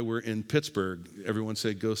We're in Pittsburgh. Everyone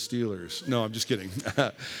say, "Go Steelers." No, I'm just kidding.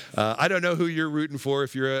 I don't know who you're rooting for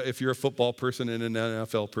if you're a football person and an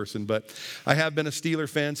NFL person, but I have been a Steeler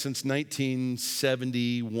fan since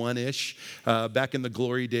 1971-ish, back in the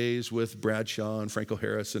glory days with Bradshaw and Franco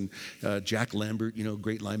Harris and Jack Lambert,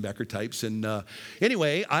 great linebacker types. And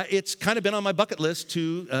anyway, it's kind of been on my bucket list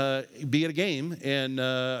to be at a game, and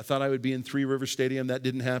I thought I would be in Three Rivers Stadium. That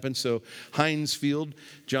didn't happen, so Heinz Field,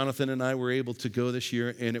 Jonathan and I were able to go this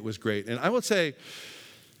year, and it was great. And I would say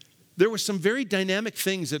there were some very dynamic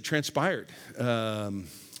things that transpired.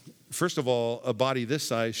 First of all, a body this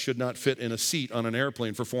size should not fit in a seat on an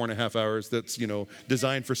airplane for 4.5 hours that's,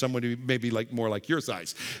 designed for someone who maybe more like your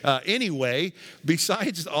size. Anyway,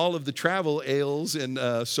 besides all of the travel ails and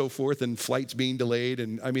so forth and flights being delayed,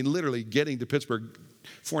 and I mean, literally getting to Pittsburgh,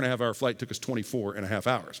 4.5-hour flight took us 24.5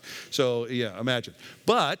 hours. So, yeah, imagine.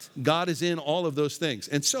 But God is in all of those things.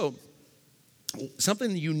 And so,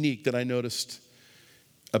 something unique that I noticed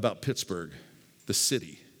about Pittsburgh, the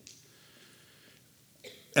city,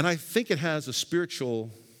 and I think it has a spiritual,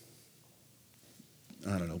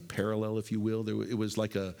 parallel, if you will. It was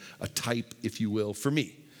like a type, if you will, for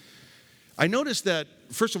me. I noticed that,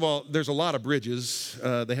 first of all, there's a lot of bridges.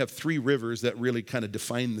 They have 3 rivers that really kind of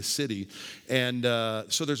define the city. And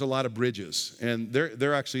so there's a lot of bridges. And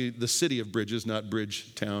they're actually the city of bridges, not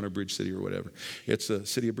Bridge Town or Bridge City or whatever. It's a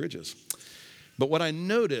city of bridges. But what I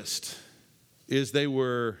noticed is they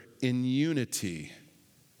were in unity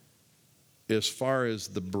as far as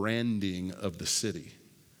the branding of the city.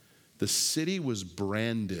 The city was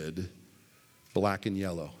branded black and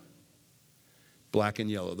yellow. Black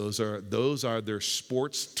and yellow. Those are their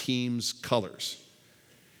sports team's colors.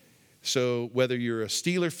 So whether you're a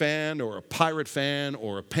Steeler fan or a Pirate fan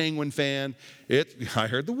or a Penguin fan, I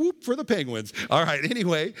heard the whoop for the Penguins. All right,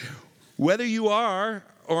 anyway, whether you are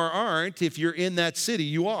or aren't, if you're in that city,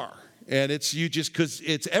 you are. And because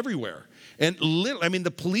it's everywhere. And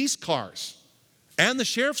the police cars and the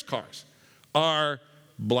sheriff's cars are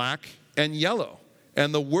black and yellow.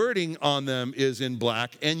 And the wording on them is in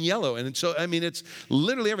black and yellow. And so, it's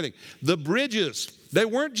literally everything. The bridges, they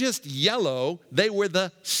weren't just yellow, they were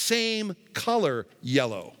the same color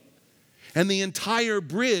yellow. And the entire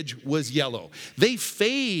bridge was yellow. They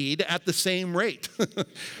fade at the same rate.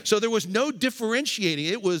 So there was no differentiating.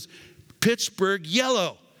 It was Pittsburgh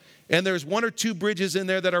yellow. And there's 1 or 2 bridges in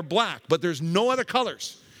there that are black, but there's no other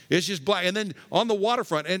colors. It's just black. And then on the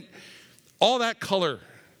waterfront, and all that color.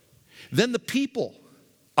 Then the people.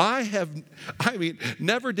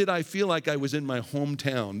 Never did I feel like I was in my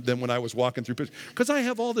hometown than when I was walking through Pittsburgh. Because I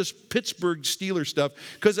have all this Pittsburgh Steelers stuff.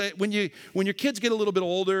 Because when your kids get a little bit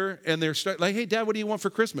older and they're like, "Hey, Dad, what do you want for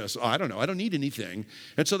Christmas?" "Oh, I don't know. I don't need anything."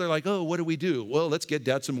 And so they're like, "Oh, what do we do?" "Well, let's get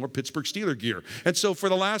Dad some more Pittsburgh Steeler gear." And so for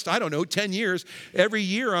the last, 10 years, every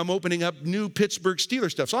year I'm opening up new Pittsburgh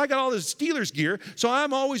Steelers stuff. So I got all this Steelers gear, so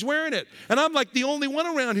I'm always wearing it. And I'm like the only one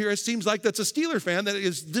around here, it seems like, that's a Steeler fan that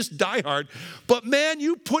is this diehard. But man,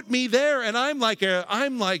 you put me there, and I'm like an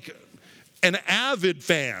avid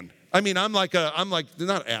fan. I'm like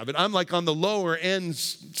not avid. I'm like on the lower end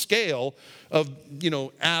scale of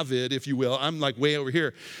avid, if you will. I'm like way over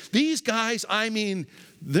here. These guys,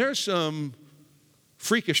 there's some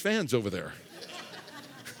freakish fans over there.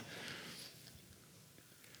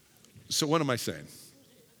 So what am I saying?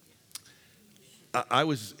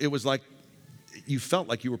 It was like you felt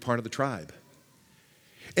like you were part of the tribe,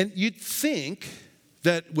 and you'd think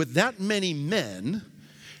that with that many men,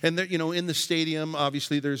 and in the stadium,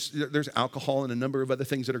 obviously there's alcohol and a number of other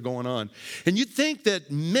things that are going on. And you'd think that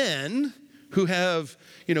men who have,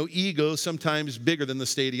 egos sometimes bigger than the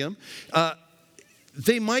stadium,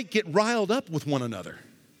 they might get riled up with one another.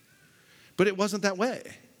 But it wasn't that way.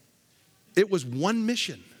 It was one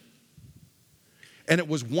mission. And it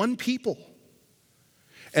was one people.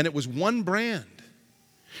 And it was one brand.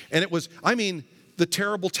 And it was, the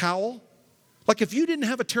terrible towel. Like if you didn't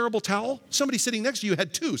have a terrible towel, somebody sitting next to you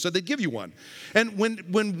had 2, so they'd give you one. And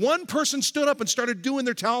when one person stood up and started doing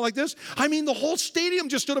their towel like this, the whole stadium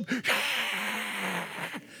just stood up.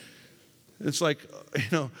 It's like,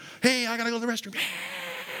 "Hey, I got to go to the restroom."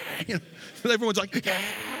 Everyone's like, "Look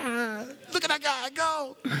at that guy,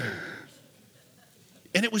 go."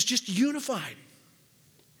 And it was just unified.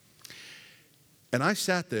 And I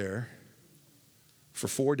sat there for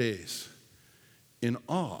 4 days in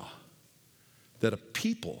awe that a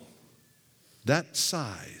people that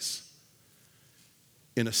size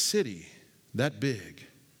in a city that big,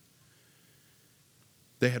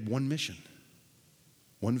 they had one mission,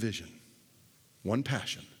 one vision, one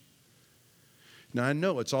passion. Now, I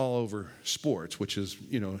know it's all over sports, which is,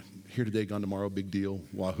 here today, gone tomorrow, big deal,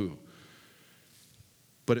 wahoo.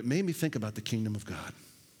 But it made me think about the kingdom of God.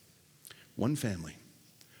 One family,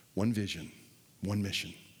 one vision, one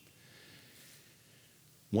mission,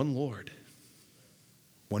 one Lord,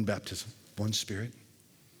 one baptism, one Spirit,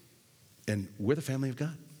 and we're the family of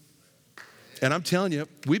God. And I'm telling you,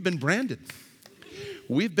 we've been branded.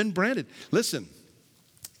 We've been branded. Listen,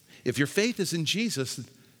 if your faith is in Jesus,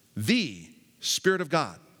 the Spirit of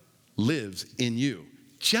God lives in you,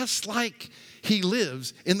 just like he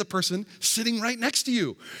lives in the person sitting right next to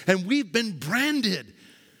you. And we've been branded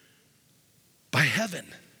by heaven.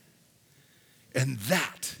 And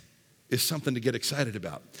that is something to get excited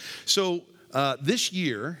about. So this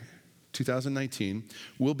year, 2019,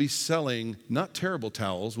 we'll be selling not terrible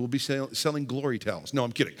towels, we'll be selling glory towels. No,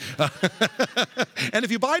 I'm kidding. And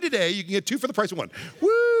if you buy today, you can get 2 for the price of 1.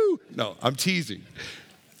 Woo! No, I'm teasing.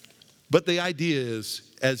 But the idea is,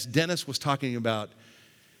 as Dennis was talking about,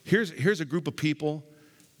 here's a group of people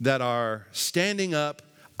that are standing up.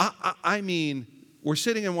 I mean, we're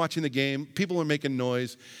sitting and watching the game. People are making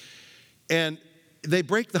noise. And they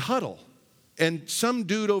break the huddle. And some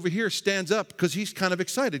dude over here stands up because he's kind of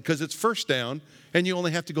excited because it's first down and you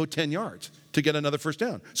only have to go 10 yards to get another first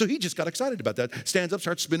down. So he just got excited about that. Stands up,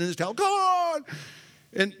 starts spinning his towel. Go on!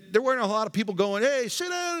 And there weren't a lot of people going, hey, sit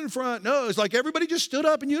down in front. No, it's like everybody just stood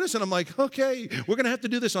up in unison. I'm like, okay, we're going to have to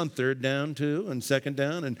do this on 3rd down too and 2nd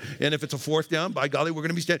down. And if it's a 4th down, by golly, we're going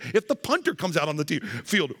to be standing. If the punter comes out on the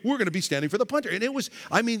field, we're going to be standing for the punter. And it was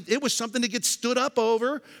something to get stood up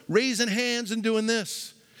over, raising hands and doing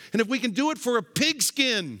this. And if we can do it for a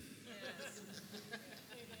pigskin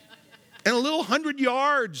and a little 100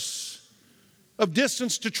 yards of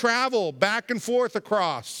distance to travel back and forth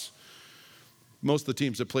across. Most of the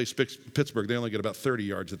teams that play Pittsburgh, they only get about 30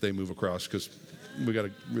 yards that they move across because we got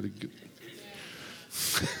a really good.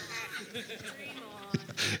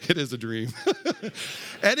 It is a dream.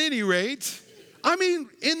 At any rate, I mean,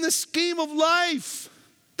 in the scheme of life,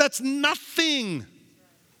 that's nothing.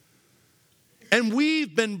 And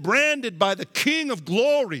we've been branded by the King of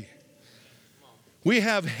Glory. We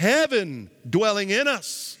have heaven dwelling in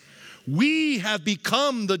us. We have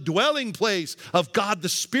become the dwelling place of God the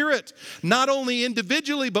Spirit, not only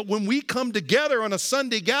individually, but when we come together on a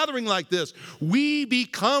Sunday gathering like this, we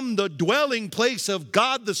become the dwelling place of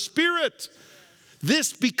God the Spirit.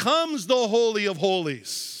 This becomes the Holy of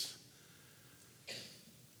Holies.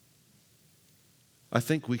 I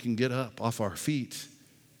think we can get up off our feet.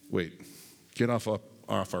 Get off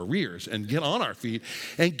our rears and get on our feet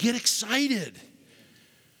and get excited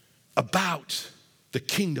about the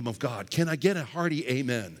kingdom of God. Can I get a hearty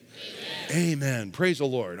amen? Amen. Praise the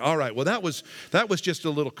Lord. All right. Well, that was just a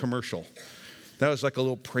little commercial. That was like a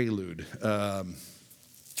little prelude.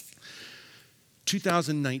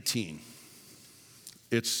 2019.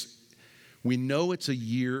 We know it's a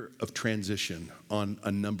year of transition on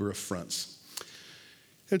a number of fronts.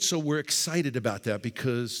 And so we're excited about that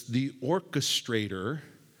because the orchestrator,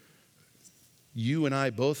 you and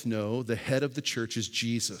I both know, the head of the church is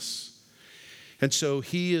Jesus. And so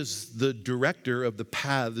he is the director of the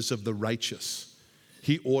paths of the righteous.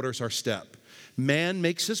 He orders our step. Man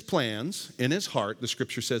makes his plans in his heart, the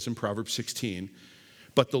scripture says in Proverbs 16,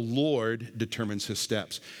 but the Lord determines his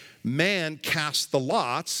steps. Man casts the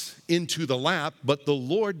lots into the lap, but the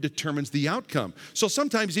Lord determines the outcome. So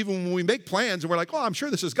sometimes even when we make plans and we're like, oh, I'm sure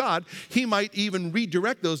this is God, he might even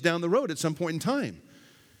redirect those down the road at some point in time.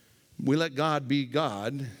 We let God be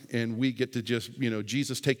God, and we get to just,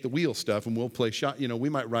 Jesus take the wheel stuff, and we'll play shot. We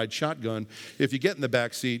might ride shotgun. If you get in the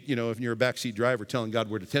back seat, if you're a backseat driver telling God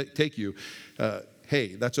where to take you,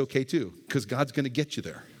 hey, that's okay too, because God's going to get you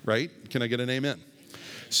there, right? Can I get an amen?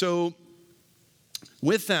 So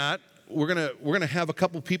with that, we're gonna have a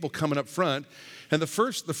couple people coming up front, and the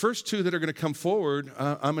first two that are going to come forward,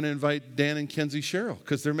 I'm going to invite Dan and Kenzie Sherrill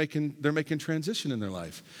because they're making transition in their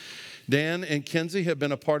life. Dan and Kenzie have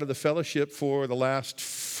been a part of the fellowship for the last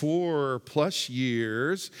 4+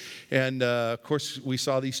 years. And of course, we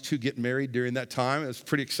saw these two get married during that time. It was a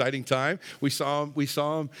pretty exciting time. We saw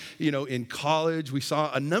them, in college. We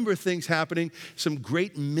saw a number of things happening, some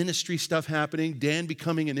great ministry stuff happening. Dan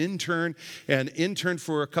becoming an intern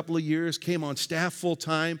for a couple of years, came on staff full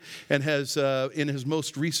time, and has, in his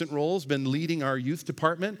most recent roles, been leading our youth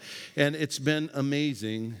department. And it's been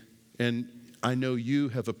amazing. And I know you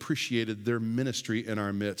have appreciated their ministry in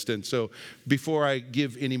our midst. And so before I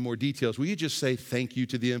give any more details, will you just say thank you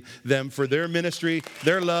to them for their ministry,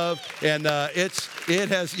 their love, and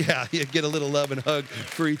you get a little love and hug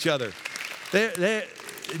for each other. They're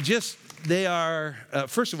just They are,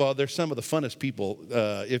 first of all, they're some of the funnest people.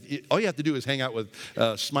 All you have to do is hang out with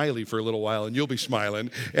Smiley for a little while, and you'll be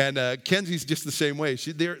smiling. And Kenzie's just the same way.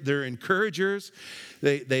 They're encouragers.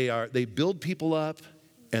 They build people up,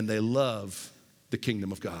 and they love the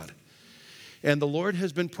kingdom of God. And the Lord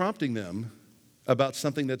has been prompting them about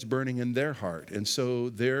something that's burning in their heart. And so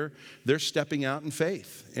they're stepping out in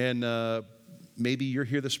faith. And maybe you're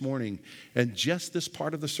here this morning, and just this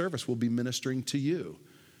part of the service will be ministering to you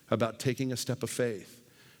about taking a step of faith,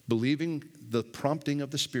 believing the prompting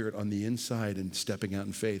of the Spirit on the inside and stepping out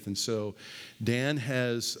in faith. And so Dan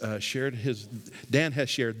has shared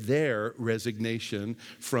their resignation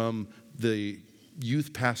from the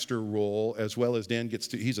youth pastor role, as well as Dan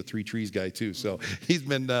he's a Three Trees guy too. So he's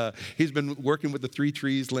been working with the Three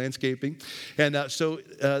Trees landscaping. And so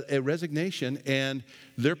a resignation, and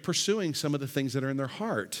they're pursuing some of the things that are in their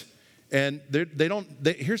heart. And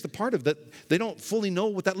here's the part of that, they don't fully know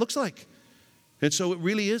what that looks like. And so it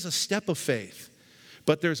really is a step of faith.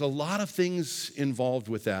 But there's a lot of things involved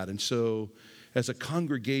with that. And so as a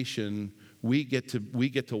congregation, we get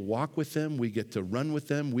to walk with them, we get to run with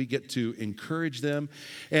them, we get to encourage them.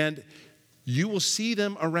 And you will see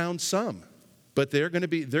them around some, but they're going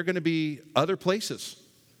to be other places.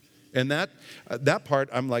 And that part,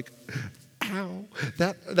 I'm like, ow,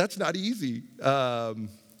 that's not easy.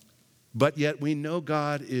 But yet we know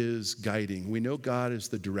God is guiding. We know God is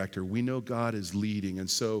the director. We know God is leading. And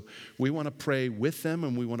so we want to pray with them,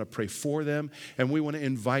 and we want to pray for them. And we want to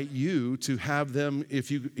invite you to have them,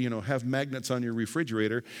 if you have magnets on your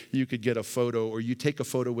refrigerator, you could get a photo, or you take a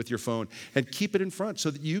photo with your phone and keep it in front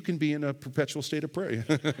so that you can be in a perpetual state of prayer.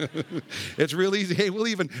 It's real easy. Hey, we'll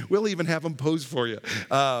even have them pose for you.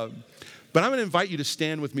 But I'm going to invite you to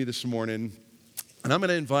stand with me this morning. And I'm going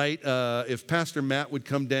to invite, if Pastor Matt would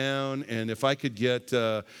come down, and if I could get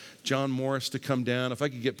John Morris to come down, if I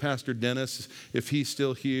could get Pastor Dennis, if he's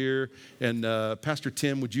still here, and Pastor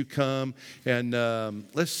Tim, would you come? And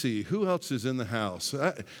let's see, who else is in the house?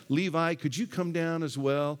 Levi, could you come down as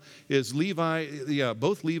well? Is Levi,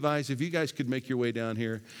 both Levis, if you guys could make your way down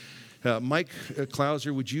here. Mike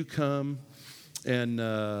Klauser, would you come? And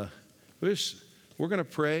we're going to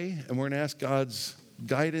pray, and we're going to ask God's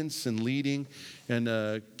guidance and leading.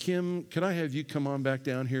 And Kim, could I have you come on back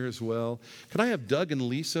down here as well? Could I have Doug and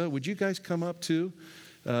Lisa? Would you guys come up too?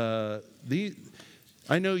 I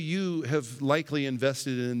know you have likely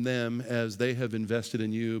invested in them as they have invested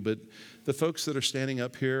in you, but the folks that are standing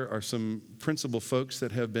up here are some principal folks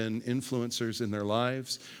that have been influencers in their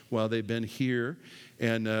lives while they've been here.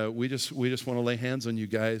 And we just want to lay hands on you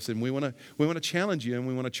guys, and we want to challenge you, and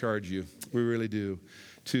we want to charge you. We really do,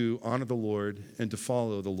 to honor the Lord and to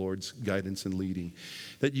follow the Lord's guidance and leading.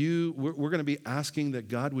 We're going to be asking that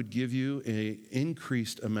God would give you an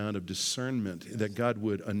increased amount of discernment, that God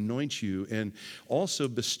would anoint you and also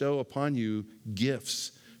bestow upon you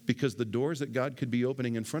gifts, because the doors that God could be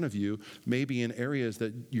opening in front of you may be in areas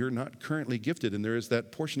that you're not currently gifted. And there is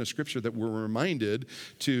that portion of Scripture that we're reminded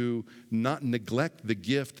to not neglect the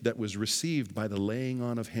gift that was received by the laying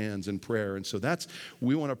on of hands in prayer. And so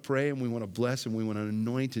we want to pray, and we want to bless, and we want to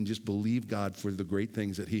anoint and just believe God for the great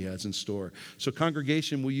things that He has in store. So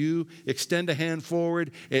congregation, will you extend a hand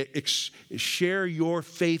forward, share your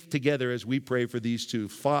faith together as we pray for these two.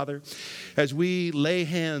 Father, as we lay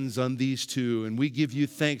hands on these two, and we give you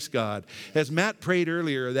thanks, God. As Matt prayed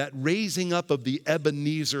earlier, that raising up of the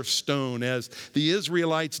Ebenezer stone, as the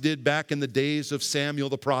Israelites did back in the days of Samuel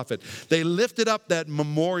the prophet, they lifted up that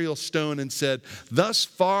memorial stone and said, "Thus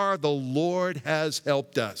far the Lord has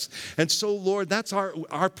helped us." And so, Lord, that's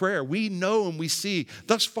our prayer. We know and we see,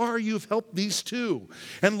 thus far you've helped these two.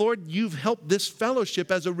 And Lord, you've helped this fellowship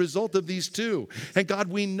as a result of these two. And God,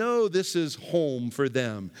 we know this is home for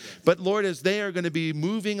them. But Lord, as they are going to be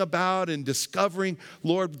moving about and discovering,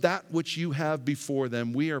 Lord, that which you have before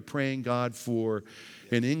them, we are praying, God, for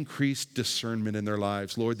an increased discernment in their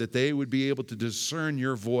lives, Lord, that they would be able to discern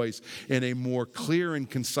your voice in a more clear and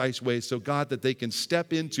concise way, so God, that they can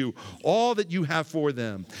step into all that you have for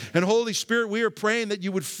them. And Holy Spirit, we are praying that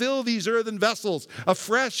you would fill these earthen vessels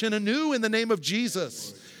afresh and anew in the name of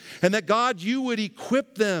Jesus. And that, God, you would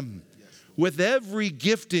equip them with every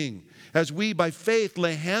gifting. As we, by faith,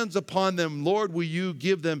 lay hands upon them, Lord, will you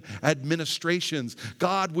give them administrations?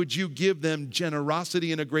 God, would you give them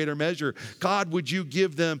generosity in a greater measure? God, would you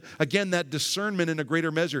give them, again, that discernment in a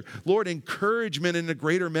greater measure? Lord, encouragement in a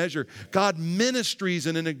greater measure. God, ministries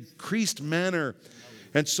in an increased manner.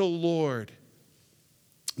 And so, Lord,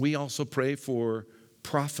 we also pray for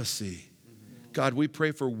prophecy. God, we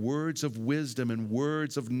pray for words of wisdom and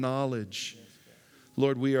words of knowledge.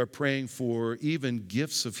 Lord, we are praying for even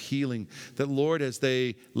gifts of healing, that, Lord, as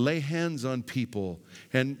they lay hands on people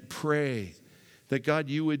and pray, that, God,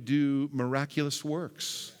 you would do miraculous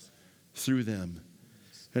works through them.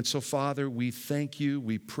 And so, Father, we thank you.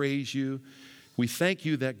 We praise you. We thank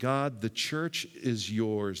you that, God, the church is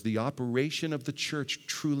yours. The operation of the church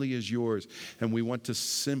truly is yours. And we want to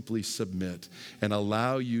simply submit and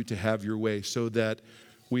allow you to have your way so that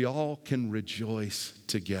we all can rejoice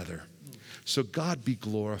together. So God, be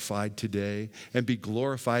glorified today and be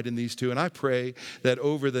glorified in these two. And I pray that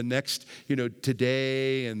over the next,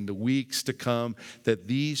 today and the weeks to come, that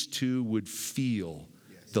these two would feel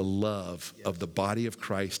the love of the body of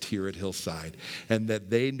Christ here at Hillside, and that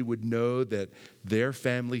they would know that their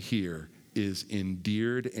family here is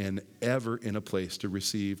endeared and ever in a place to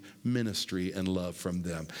receive ministry and love from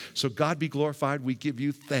them. So God, be glorified. We give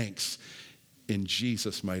you thanks in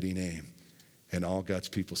Jesus' mighty name. And all God's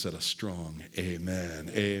people said a strong amen.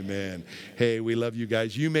 Amen. Hey, we love you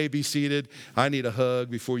guys. You may be seated. I need a hug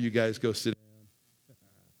before you guys go sit down.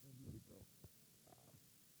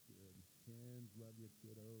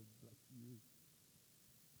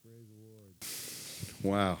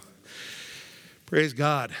 Wow. Praise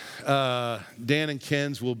God. Dan and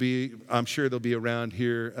Ken's will be, I'm sure they'll be around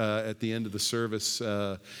here at the end of the service.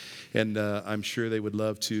 And I'm sure they would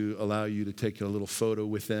love to allow you to take a little photo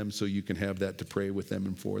with them so you can have that to pray with them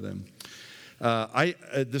and for them.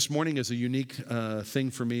 This morning is a unique thing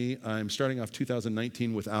for me. I'm starting off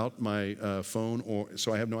 2019 without my phone,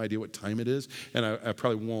 so I have no idea what time it is, and I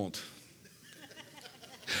probably won't.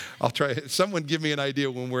 I'll try. Someone give me an idea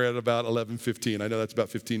when we're at about 11:15. I know that's about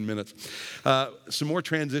 15 minutes. Some more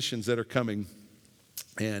transitions that are coming,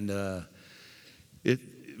 and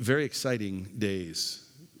very exciting days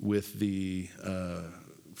with the,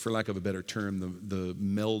 for lack of a better term, the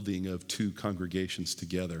melding of two congregations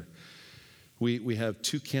together. We have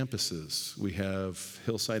two campuses. We have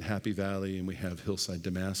Hillside Happy Valley and we have Hillside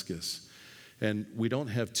Damascus. And we don't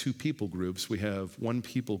have two people groups. We have one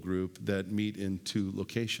people group that meet in two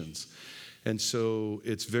locations. And so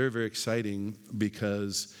it's very, very exciting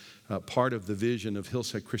because part of the vision of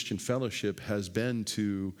Hillside Christian Fellowship has been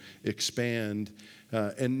to expand.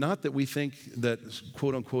 And not that we think that,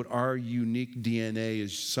 quote unquote, our unique DNA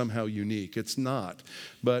is somehow unique. It's not.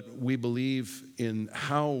 But we believe in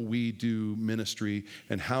how we do ministry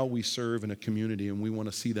and how we serve in a community. And we want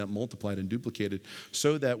to see that multiplied and duplicated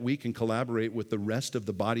so that we can collaborate with the rest of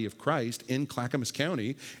the body of Christ in Clackamas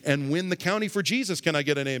County and win the county for Jesus. Can I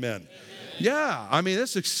get an amen? Amen. Yeah, I mean,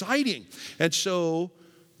 that's exciting. And so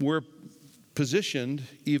we're positioned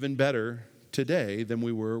even better today than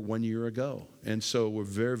we were 1 year ago. And so we're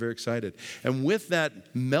very, very excited. And with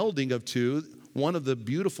that melding of two, one of the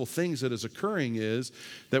beautiful things that is occurring is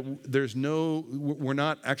that there's no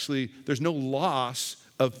loss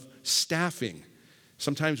of staffing.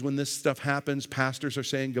 Sometimes when this stuff happens, pastors are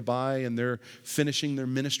saying goodbye and they're finishing their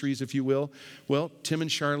ministries, if you will. Well, Tim and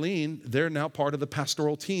Charlene, they're now part of the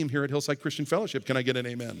pastoral team here at Hillside Christian Fellowship. Can I get an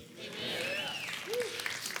amen? Amen.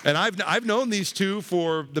 And I've known these two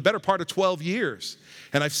for the better part of 12 years.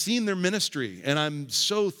 And I've seen their ministry. And I'm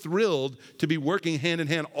so thrilled to be working hand in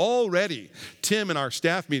hand already. Tim, in our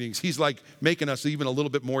staff meetings, he's like making us even a little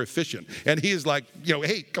bit more efficient. And he's like,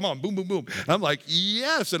 hey, come on, boom, boom, boom. And I'm like,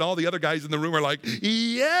 yes. And all the other guys in the room are like,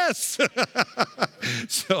 yes.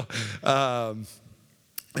 So,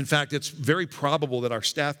 in fact, it's very probable that our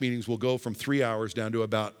staff meetings will go from 3 hours down to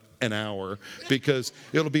about an hour, because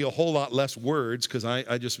it'll be a whole lot less words, because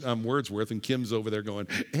I'm Wordsworth and Kim's over there going,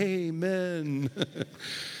 amen.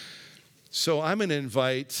 So I'm going to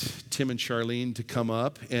invite Tim and Charlene to come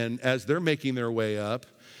up, and as they're making their way up,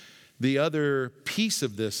 the other piece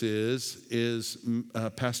of this is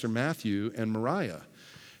Pastor Matthew and Mariah.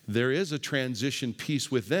 There is a transition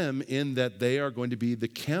piece with them in that they are going to be the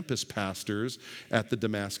campus pastors at the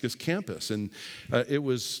Damascus campus. And it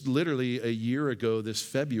was literally a year ago this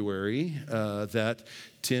February that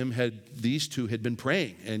these two had been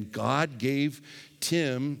praying. And God gave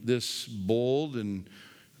Tim this bold and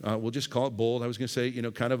we'll just call it bold. I was going to say,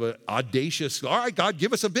 kind of an audacious, all right, God,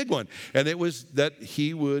 give us a big one. And it was that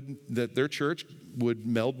that their church would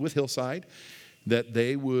meld with Hillside, that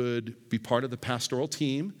they would be part of the pastoral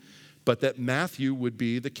team, but that Matthew would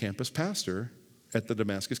be the campus pastor at the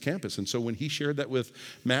Damascus campus. And so when he shared that with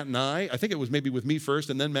Matt and I think it was maybe with me first,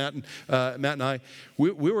 and then Matt and I, we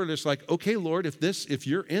were just like, okay, Lord, if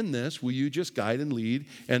you're in this, will you just guide and lead?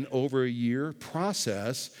 And over a year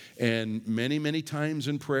process, and many, many times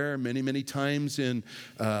in prayer, many, many times in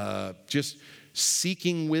just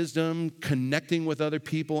seeking wisdom, connecting with other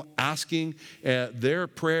people, asking their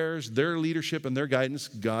prayers, their leadership, and their guidance,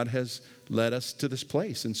 God has led us to this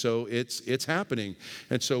place. And so it's happening.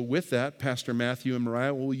 And so with that, Pastor Matthew and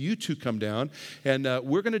Mariah, will you two come down? And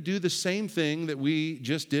we're going to do the same thing that we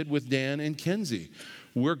just did with Dan and Kenzie.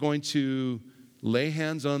 We're going to lay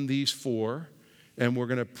hands on these four, and we're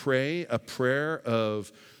going to pray a prayer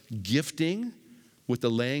of gifting with the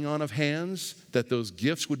laying on of hands, that those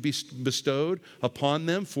gifts would be bestowed upon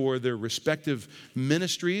them for their respective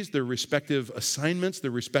ministries, their respective assignments,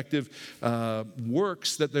 their respective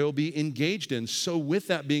works that they'll be engaged in. So with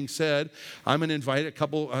that being said, I'm going to invite a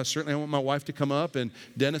couple, certainly I want my wife to come up, and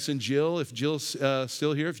Dennis and Jill, if Jill's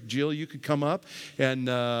still here, if Jill, you could come up. And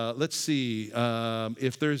let's see,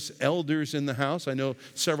 if there's elders in the house, I know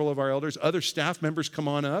several of our elders, other staff members, come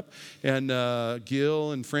on up. And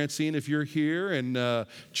Gil and Francine, if you're here, and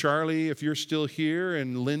Charlie, if you're still here,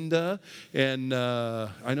 and Linda, and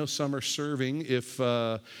I know some are serving. If,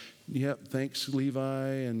 thanks, Levi.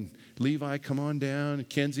 And Levi, come on down.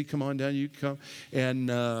 Kenzie, come on down. You come.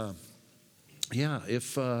 And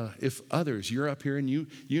if others, you're up here and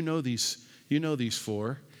you know these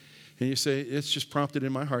four. And you say, it's just prompted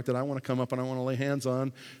in my heart that I want to come up and I want to lay hands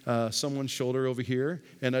on someone's shoulder over here.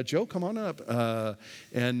 And Joe, come on up.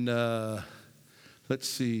 Let's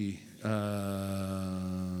see.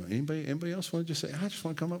 Anybody else want to just say, I just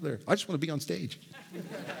want to come up there. I just want to be on stage.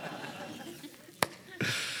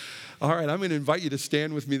 All right, I'm going to invite you to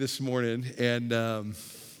stand with me this morning, and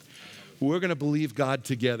we're going to believe God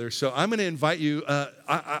together. So I'm going to invite you.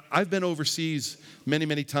 I've been overseas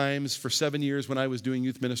many times. For 7 years when I was doing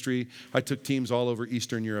youth ministry, I took teams all over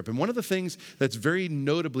Eastern Europe. And one of the things that's very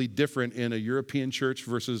notably different in a European church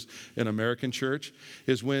versus an American church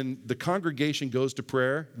is when the congregation goes to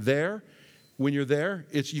prayer there, when you're there,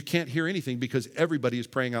 you can't hear anything because everybody is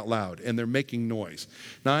praying out loud and they're making noise.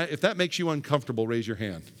 Now, if that makes you uncomfortable, raise your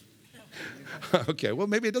hand. Okay, well,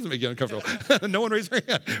 maybe it doesn't make you uncomfortable. No one raised their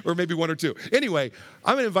hand, or maybe one or two. Anyway,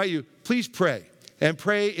 I'm going to invite you, please pray. And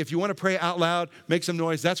pray, if you want to pray out loud, make some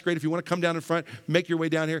noise, that's great. If you want to come down in front, make your way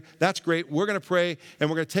down here, that's great. We're going to pray, and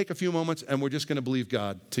we're going to take a few moments, and we're just going to believe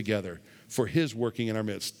God together for His working in our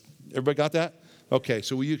midst. Everybody got that? Okay,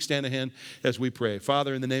 so will you extend a hand as we pray?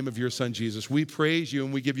 Father, in the name of your Son, Jesus, we praise you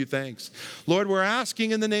and we give you thanks. Lord, we're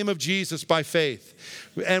asking in the name of Jesus by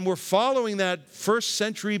faith. And we're following that first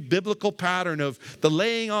century biblical pattern of the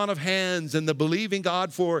laying on of hands and the believing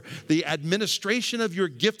God for the administration of your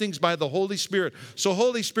giftings by the Holy Spirit. So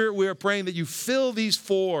Holy Spirit, we are praying that you fill these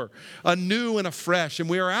four anew and afresh. And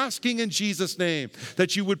we are asking in Jesus' name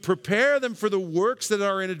that you would prepare them for the works that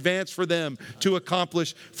are in advance for them to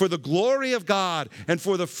accomplish for the glory of God and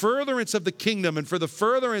for the furtherance of the kingdom and for the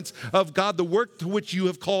furtherance of God, the work to which you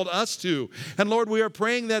have called us to. And Lord, we are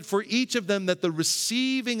praying that for each of them that the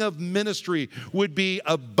receiving of ministry would be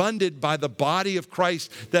abundant by the body of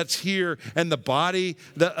Christ that's here and the body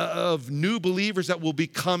of new believers that will be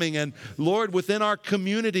coming. And Lord, within our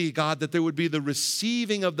community, God, that there would be the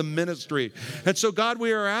receiving of the ministry. And so God,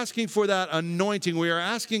 we are asking for that anointing. We are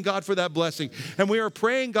asking God for that blessing. And we are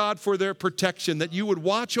praying, God, for their protection, that you would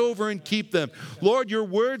watch over and keep them. Lord, your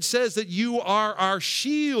word says that you are our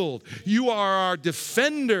shield. You are our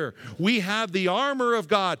defender. We have the armor of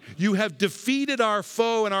God. You have defeated our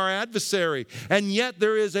foe and our adversary. And yet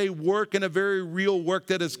there is a work and a very real work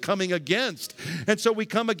that is coming against. And so we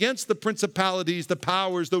come against the principalities, the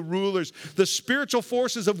powers, the rulers, the spiritual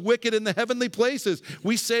forces of wicked in the heavenly places.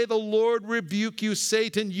 We say, the Lord rebuke you,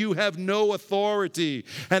 Satan. You have no authority.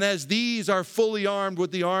 And as these are fully armed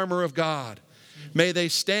with the armor of God, may they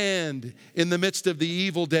stand in the midst of the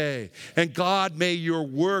evil day. And God, may your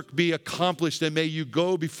work be accomplished and may you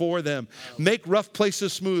go before them. Make rough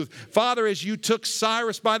places smooth. Father, as you took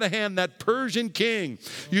Cyrus by the hand, that Persian king,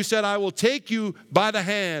 you said, I will take you by the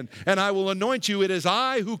hand and I will anoint you. It is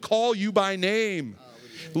I who call you by name.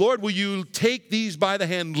 Lord, will you take these by the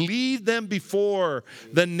hand, lead them before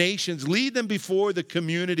the nations, lead them before the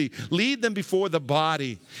community, lead them before the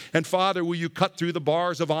body. And Father, will you cut through the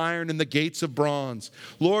bars of iron and the gates of bronze?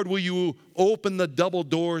 Lord, will you open the double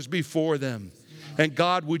doors before them? And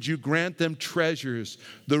God, would you grant them treasures,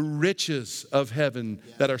 the riches of heaven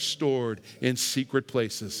that are stored in secret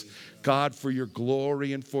places? God, for your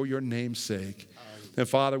glory and for your name's sake. And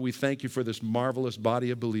Father, we thank you for this marvelous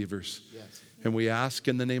body of believers. And we ask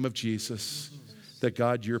in the name of Jesus that,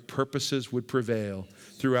 God, your purposes would prevail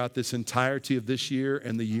throughout this entirety of this year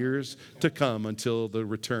and the years to come until the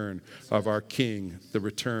return of our King, the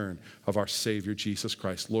return of our Savior, Jesus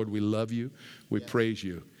Christ. Lord, we love you. We praise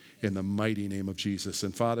you in the mighty name of Jesus.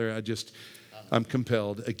 And Father, I'm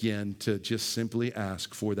compelled again to just simply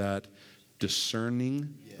ask for that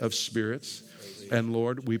discerning of spirits. And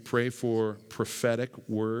Lord, we pray for prophetic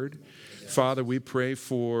word. Father, we pray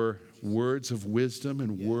for words of wisdom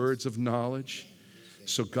and words of knowledge.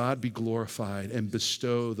 So God be glorified and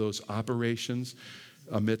bestow those operations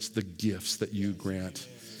amidst the gifts that you grant.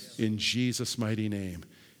 In Jesus' mighty name.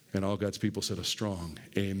 And all God's people said a strong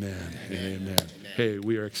amen. Amen. Hey,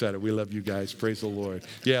 we are excited. We love you guys. Praise the Lord.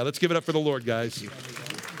 Yeah, let's give it up for the Lord, guys.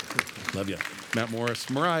 Love you. Matt Morris.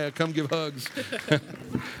 Mariah, come give hugs.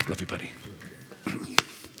 Love you, buddy.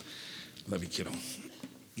 Love you, kiddo.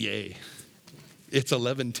 Yay. It's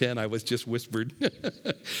 11:10. I was just whispered.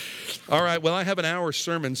 All right. Well, I have an hour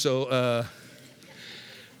sermon, so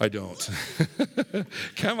I don't.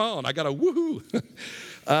 Come on. I got a woohoo.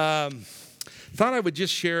 Thought I would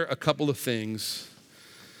just share a couple of things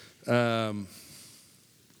in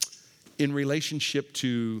relationship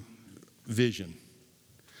to vision.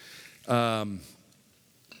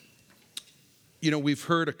 We've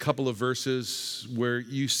heard a couple of verses where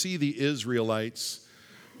you see the Israelites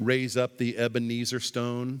raise up the Ebenezer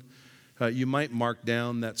stone. You might mark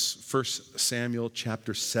down, that's 1 Samuel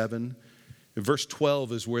chapter 7. Verse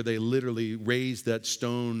 12 is where they literally raised that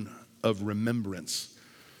stone of remembrance.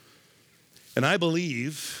 And I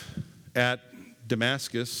believe at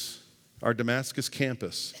Damascus, our Damascus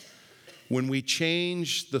campus, when we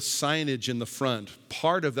change the signage in the front,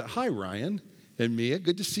 part of that, hi Ryan and Mia,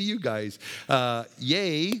 good to see you guys.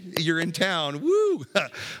 Yay, you're in town, woo!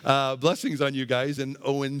 Blessings on you guys and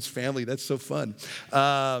Owen's family, that's so fun.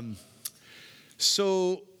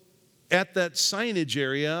 So at that signage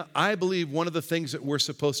area, I believe one of the things that we're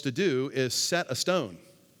supposed to do is set a stone.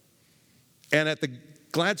 And at the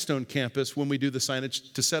Gladstone campus, when we do the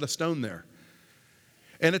signage, to set a stone there.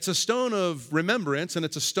 And it's a stone of remembrance, and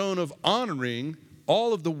it's a stone of honoring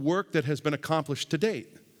all of the work that has been accomplished to date.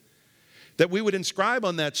 That we would inscribe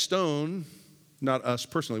on that stone, not us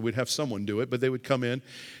personally, we'd have someone do it, but they would come in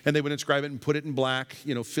and they would inscribe it and put it in black,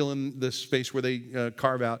 fill in the space where they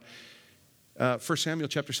carve out. 1 Samuel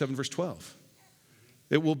chapter 7, verse 12.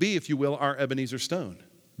 It will be, if you will, our Ebenezer stone.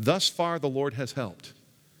 Thus far the Lord has helped.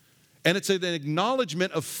 And it's an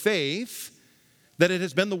acknowledgement of faith that it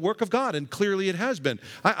has been the work of God, and clearly it has been.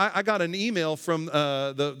 I got an email from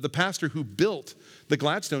the pastor who built the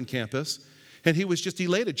Gladstone campus, and he was just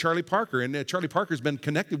elated, Charlie Parker. And Charlie Parker's been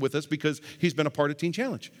connected with us because he's been a part of Teen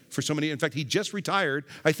Challenge for so many. In fact, he just retired,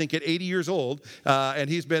 I think, at 80 years old, and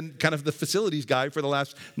he's been kind of the facilities guy for the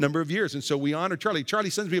last number of years. And so we honor Charlie. Charlie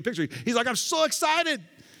sends me a picture. He's like, I'm so excited.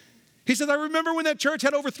 He says, I remember when that church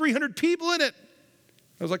had over 300 people in it.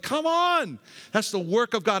 I was like, come on. That's the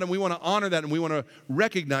work of God, and we want to honor that, and we want to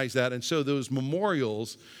recognize that. And so those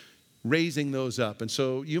memorials, raising those up. And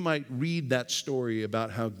so you might read that story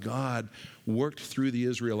about how God worked through the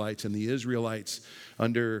Israelites, and the Israelites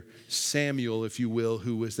under Samuel, if you will,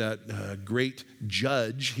 who was that great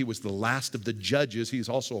judge. He was the last of the judges. He's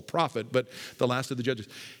also a prophet, but the last of the judges.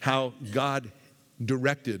 How God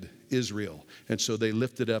directed Israel. And so they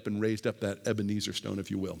lifted up and raised up that Ebenezer stone,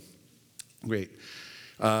 if you will. Great.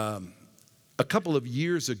 A couple of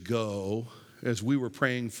years ago, as we were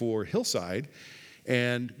praying for Hillside,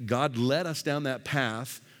 and God led us down that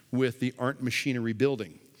path with the Arndt Machinery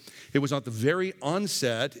building. It was at the very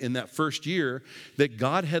onset in that first year that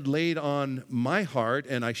God had laid on my heart,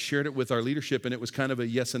 and I shared it with our leadership, and it was kind of a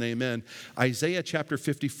yes and amen. Isaiah chapter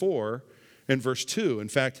 54 and verse 2. In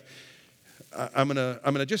fact, I'm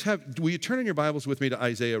gonna just have, will you turn in your Bibles with me to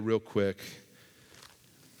Isaiah real quick?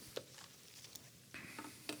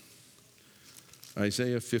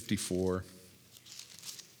 Isaiah 54.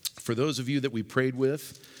 For those of you that we prayed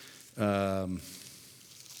with for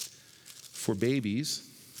babies,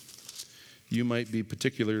 you might be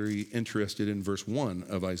particularly interested in verse 1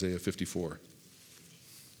 of Isaiah 54.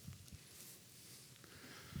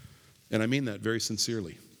 And I mean that very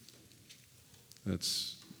sincerely.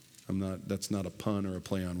 That's not a pun or a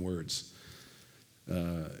play on words.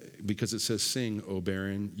 Because it says, sing, O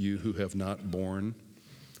barren, you who have not borne.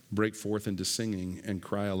 Break forth into singing and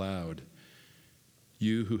cry aloud,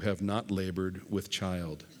 you who have not labored with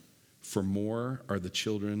child. For more are the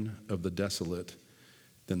children of the desolate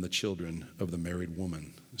than the children of the married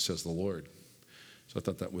woman, says the Lord. So I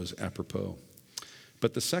thought that was apropos.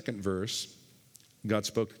 But the second verse, God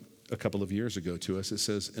spoke a couple of years ago to us. It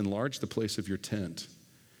says, enlarge the place of your tent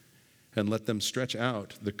and let them stretch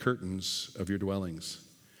out the curtains of your dwellings.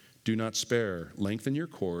 Do not spare, lengthen your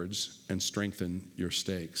cords and strengthen your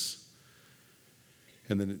stakes.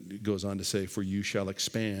 And then it goes on to say, for you shall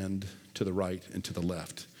expand to the right and to the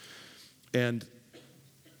left. And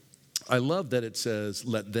I love that it says,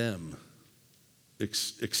 let them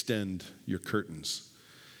extend your curtains.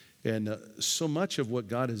 And so much of what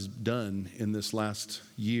God has done in this last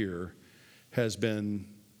year has been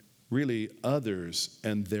really others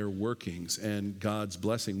and their workings and God's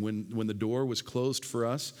blessing. When the door was closed for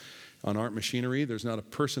us on Art Machinery, there's not a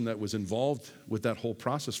person that was involved with that whole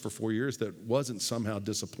process for 4 years that wasn't somehow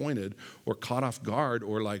disappointed or caught off guard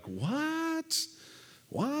or like, what?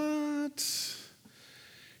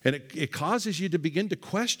 And it causes you to begin to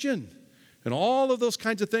question and all of those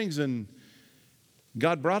kinds of things. And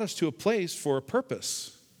God brought us to a place for a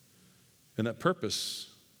purpose. And that purpose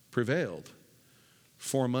prevailed.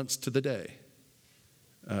 4 months to the day,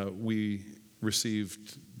 we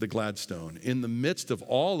received the Gladstone. In the midst of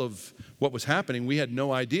all of what was happening, we had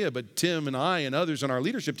no idea, but Tim and I and others on our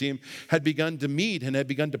leadership team had begun to meet and had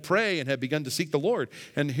begun to pray and had begun to seek the Lord.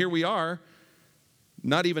 And here we are,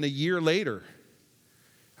 not even a year later.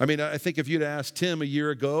 I mean, I think if you'd asked Tim a year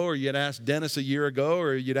ago, or you'd asked Dennis a year ago,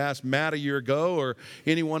 or you'd asked Matt a year ago, or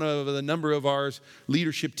any one of the number of our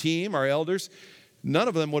leadership team, our elders, none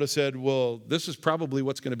of them would have said, well, this is probably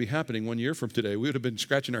what's going to be happening 1 year from today. We would have been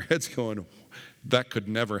scratching our heads going, that could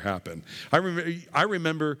never happen. I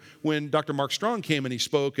remember when Dr. Mark Strong came and he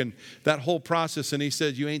spoke and that whole process, and he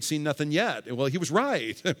said, you ain't seen nothing yet. Well, he was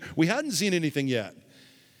right. We hadn't seen anything yet.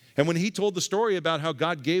 And when he told the story about how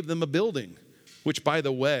God gave them a building, which, by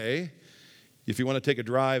the way, if you want to take a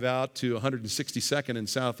drive out to 162nd in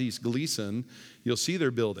Southeast Gleason, you'll see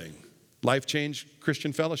their building, Life Change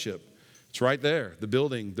Christian Fellowship. It's right there, the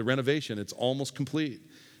building, the renovation, it's almost complete.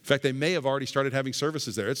 In fact, they may have already started having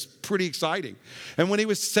services there. It's pretty exciting. And when he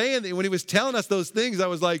was telling us those things, I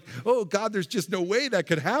was like, oh, God, there's just no way that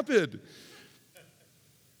could happen.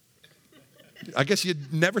 I guess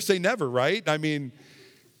you'd never say never, right? I mean,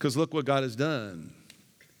 because look what God has done.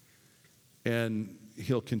 And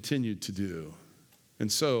he'll continue to do.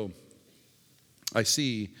 And so I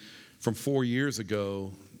see from 4 years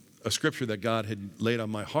ago a scripture that God had laid on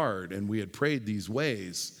my heart, and we had prayed these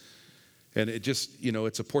ways. And it just,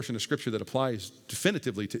 it's a portion of scripture that applies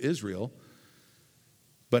definitively to Israel,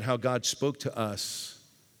 but how God spoke to us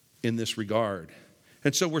in this regard.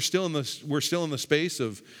 And so we're still in the space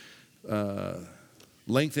of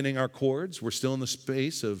lengthening our cords. We're still in the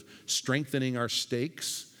space of strengthening our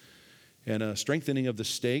stakes. And a strengthening of the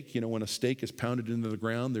stake, when a stake is pounded into the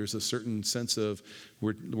ground, there's a certain sense of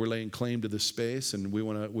we're laying claim to this space, and we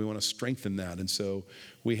want to strengthen that. And so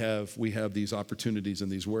we have these opportunities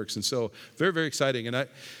and these works, and so very, very exciting. And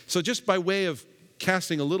so just by way of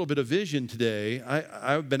casting a little bit of vision today,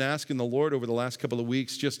 I've been asking the Lord over the last couple of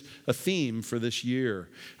weeks just a theme for this year.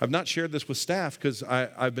 I've not shared this with staff because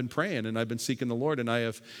I've been praying and I've been seeking the Lord, and I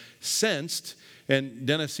have sensed. And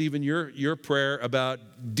Dennis, even your prayer about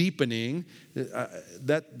deepening,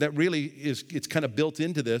 that really is, it's kind of built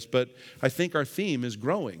into this, but I think our theme is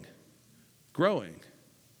growing.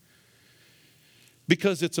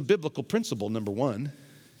 Because it's a biblical principle, number one.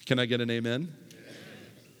 Can I get an amen?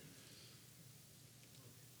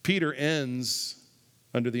 Peter ends,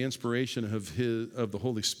 under the inspiration of the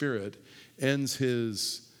Holy Spirit, ends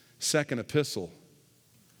his second epistle.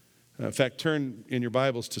 In fact, turn in your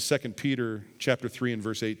Bibles to 2 Peter chapter 3 and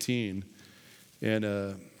verse 18. And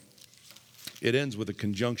it ends with a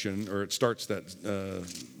conjunction, or it starts that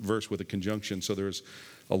verse with a conjunction. So there's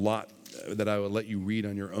a lot that I will let you read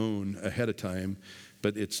on your own ahead of time.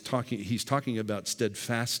 But he's talking about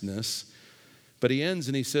steadfastness. But he ends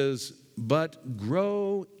and he says, but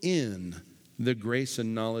grow in the grace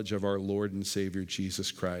and knowledge of our Lord and Savior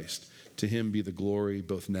Jesus Christ. To him be the glory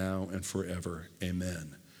both now and forever.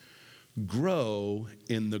 Amen. Grow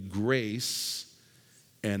in the grace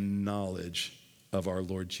and knowledge of our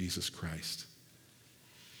Lord Jesus Christ.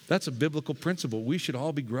 That's a biblical principle. We should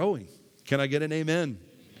all be growing. Can I get an amen?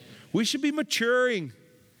 We should be maturing.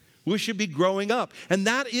 We should be growing up. And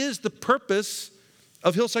that is the purpose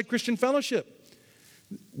of Hillside Christian Fellowship.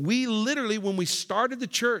 We literally, when we started the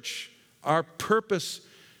church, our purpose,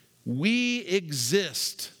 we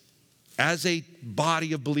exist as a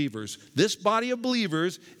body of believers. This body of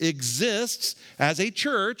believers exists as a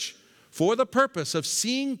church for the purpose of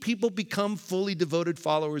seeing people become fully devoted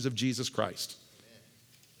followers of Jesus Christ.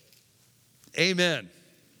 Amen.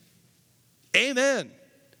 Amen.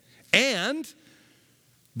 And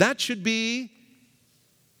that should be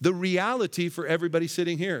the reality for everybody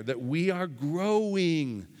sitting here, that we are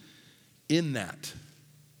growing in that.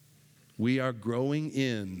 We are growing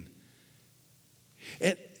in.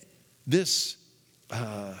 And this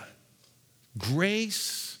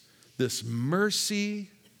grace, this mercy,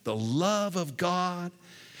 the love of God,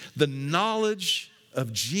 the knowledge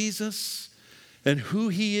of Jesus and who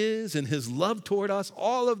he is and his love toward us,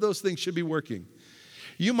 all of those things should be working.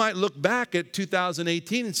 You might look back at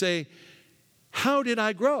 2018 and say, how did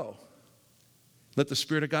I grow? Let the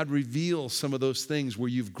Spirit of God reveal some of those things where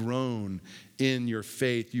you've grown in your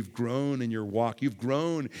faith, you've grown in your walk, you've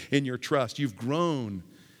grown in your trust, you've grown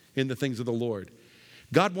in the things of the Lord.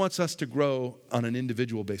 God wants us to grow on an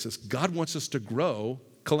individual basis. God wants us to grow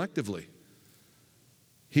collectively.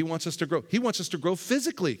 He wants us to grow. He wants us to grow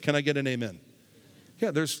physically. Can I get an amen?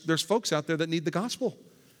 Yeah, there's folks out there that need the gospel.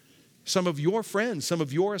 Some of your friends, some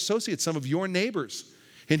of your associates, some of your neighbors.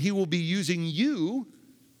 And He will be using you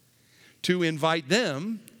to invite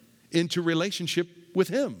them into relationship with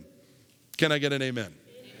Him. Can I get an amen? Amen?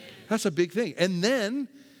 That's a big thing. And then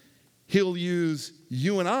He'll use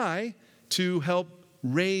you and I to help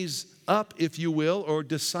raise up, if you will, or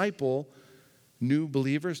disciple new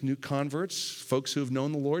believers, new converts, folks who have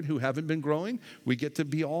known the Lord who haven't been growing. We get to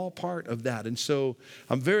be all part of that. And so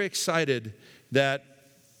I'm very excited that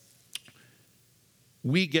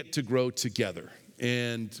we get to grow together.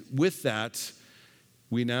 And with that,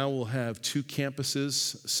 we now will have 2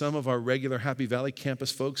 campuses. Some of our regular Happy Valley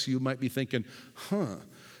campus folks, you might be thinking,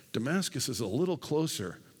 Damascus is a little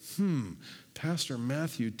closer. Pastor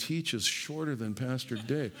Matthew teaches shorter than Pastor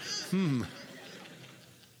Dave.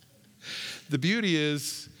 The beauty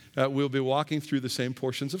is we'll be walking through the same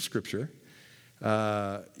portions of Scripture.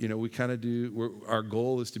 We kind of do, our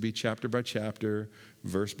goal is to be chapter by chapter,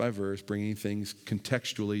 verse by verse, bringing things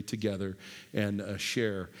contextually together and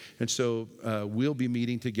share. And so we'll be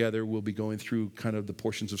meeting together. We'll be going through kind of the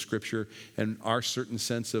portions of Scripture and our certain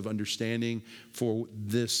sense of understanding for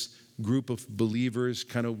this group of believers,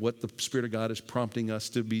 kind of what the Spirit of God is prompting us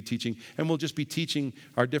to be teaching. And we'll just be teaching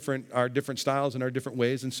our different styles and our different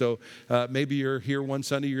ways. And so maybe you're here one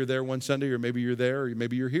Sunday, you're there one Sunday, or maybe you're there, or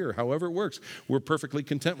maybe you're here. However it works, we're perfectly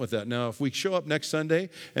content with that. Now, if we show up next Sunday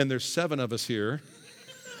and there's 7 of us here,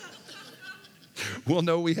 we'll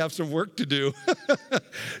know we have some work to do.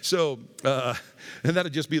 So, and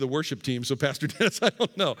that'd just be the worship team. So Pastor Dennis, I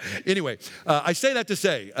don't know. Anyway, I say that to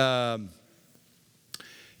say,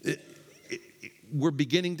 we're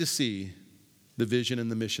beginning to see the vision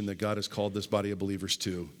and the mission that God has called this body of believers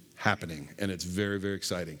to happening, and it's very, very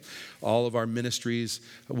exciting. All of our ministries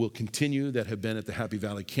will continue that have been at the Happy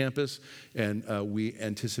Valley campus, and we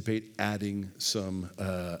anticipate adding some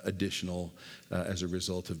additional as a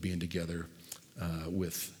result of being together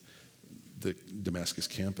with the Damascus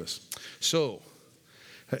campus. So,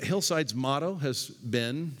 Hillside's motto has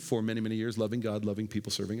been for many, many years, loving God, loving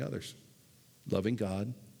people, serving others. Loving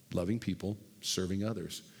God, loving people, serving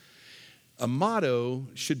others. A motto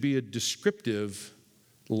should be a descriptive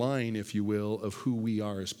line, if you will, of who we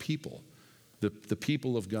are as people. The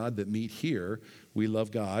people of God that meet here, we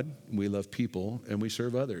love God, we love people, and we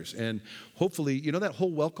serve others. And hopefully, that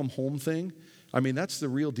whole welcome home thing, that's the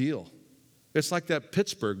real deal. It's like that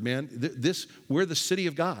Pittsburgh, man. We're the city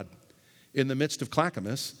of God in the midst of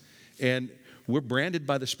Clackamas, and we're branded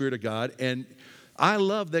by the Spirit of God. And I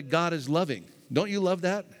love that God is loving. Don't you love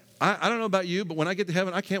that? I don't know about you, but when I get to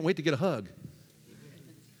heaven, I can't wait to get a hug.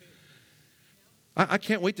 I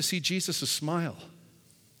can't wait to see Jesus' smile.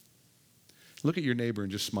 Look at your neighbor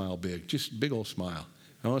and just smile big. Just big old smile.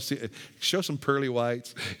 I want to see it. Show some pearly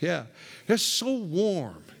whites. Yeah. It's so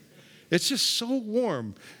warm. It's just so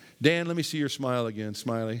warm. Dan, let me see your smile again.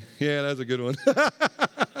 Smiley. Yeah, that's a good one.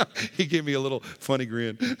 He gave me a little funny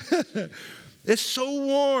grin. It's so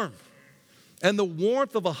warm. And the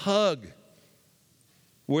warmth of a hug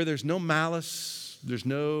where there's no malice, there's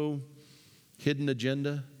no hidden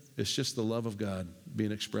agenda. It's just the love of God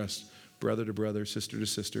being expressed, brother to brother, sister to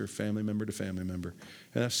sister, family member to family member.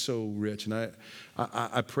 And that's so rich. And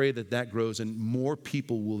I pray that grows and more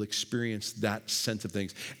people will experience that sense of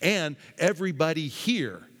things. And everybody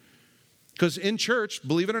here, because in church,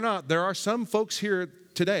 believe it or not, there are some folks here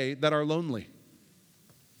today that are lonely.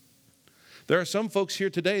 There are some folks here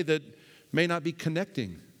today that may not be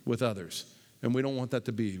connecting with others. And we don't want that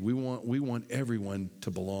to be. We want everyone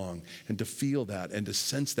to belong and to feel that and to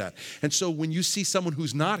sense that. And so when you see someone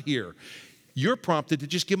who's not here, you're prompted to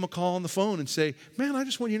just give them a call on the phone and say, man, I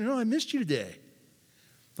just want you to know I missed you today.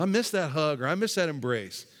 I missed that hug or I missed that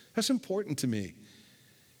embrace. That's important to me.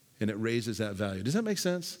 And it raises that value. Does that make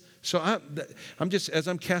sense? So I'm just, as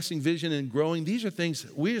I'm casting vision and growing, these are things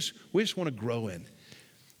we just want to grow in.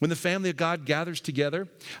 When the family of God gathers together,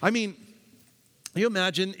 can you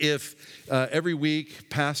imagine if every week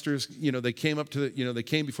pastors, they came up to they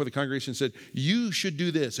came before the congregation and said, you should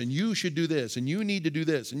do this, and you should do this, and you need to do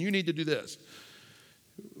this, and you need to do this.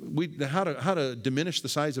 How to diminish the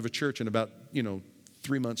size of a church in about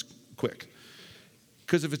 3 months quick.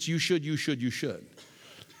 Because if it's you should.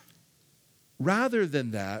 Rather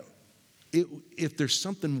than that, if there's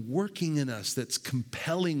something working in us that's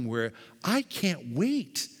compelling where I can't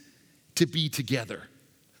wait to be together.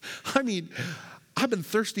 I mean, I've been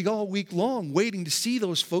thirsty all week long waiting to see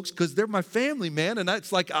those folks because they're my family, man. And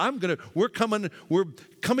it's like we're coming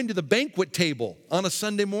to the banquet table on a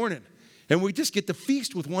Sunday morning. And we just get to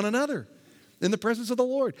feast with one another in the presence of the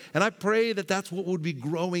Lord. And I pray that that's what would be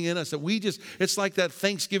growing in us. That it's like that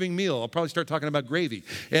Thanksgiving meal. I'll probably start talking about gravy.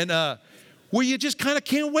 And where you just kind of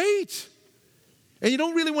can't wait. And you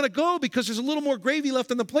don't really want to go because there's a little more gravy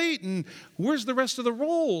left on the plate. And where's the rest of the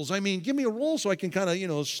rolls? I mean, give me a roll so I can kind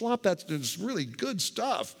of, slop that. It's really good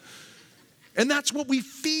stuff. And that's what we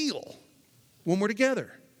feel when we're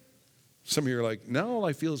together. Some of you are like, now all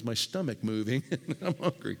I feel is my stomach moving and I'm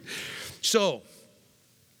hungry. So,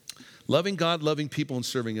 loving God, loving people, and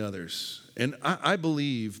serving others. And I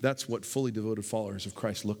believe that's what fully devoted followers of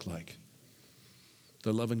Christ look like.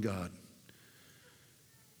 They're loving God.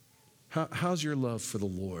 How's your love for the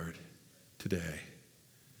Lord today?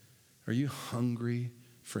 Are you hungry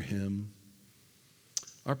for Him?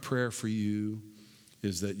 Our prayer for you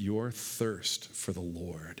is that your thirst for the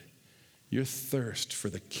Lord, your thirst for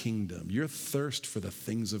the kingdom, your thirst for the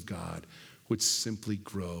things of God would simply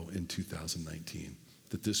grow in 2019.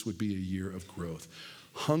 That this would be a year of growth.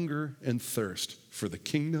 Hunger and thirst for the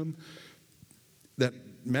kingdom. That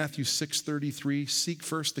Matthew 6:33, seek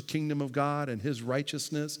first the kingdom of God and His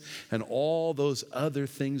righteousness, and all those other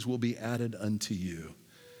things will be added unto you.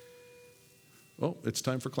 Oh, it's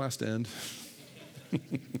time for class to end.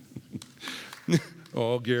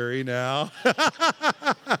 Oh, Gary now.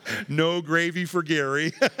 No gravy for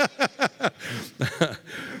Gary.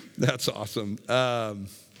 That's awesome.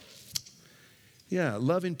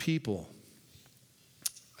 Loving people.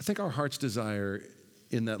 I think our heart's desire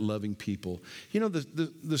in that loving people.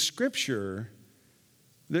 The scripture,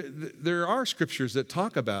 there are scriptures that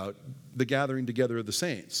talk about the gathering together of the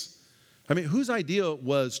saints. I mean, whose idea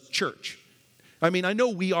was church? I mean, I know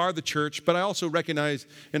we are the church, but I also recognize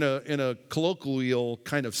in a colloquial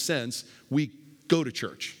kind of sense, we go to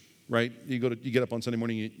church, right? You get up on Sunday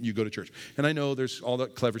morning, you go to church. And I know there's all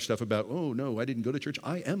that clever stuff about, oh no, I didn't go to church,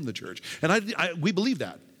 I am the church. And we believe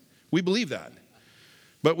that. We believe that.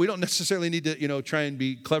 But we don't necessarily need to, try and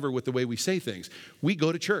be clever with the way we say things. We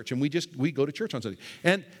go to church, and we go to church on Sunday.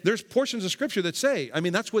 And there's portions of Scripture that say, I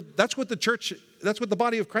mean, that's what the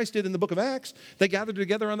body of Christ did in the book of Acts. They gathered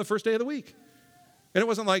together on the first day of the week. And it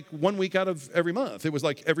wasn't like 1 week out of every month. It was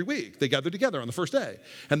like every week. They gathered together on the first day.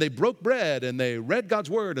 And they broke bread, and they read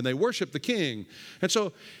God's word, and they worshiped the King. And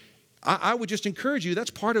so I would just encourage you,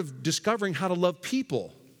 that's part of discovering how to love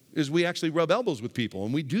people, is we actually rub elbows with people.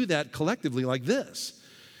 And we do that collectively like this.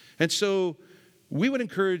 And so we would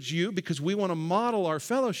encourage you, because we want to model our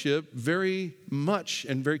fellowship very much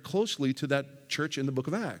and very closely to that church in the book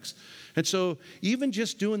of Acts. And so even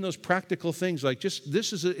just doing those practical things, like just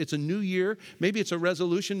it's a new year, maybe it's a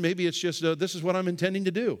resolution, maybe it's just this is what I'm intending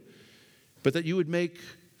to do. But that you would make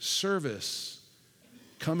service,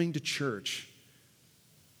 coming to church,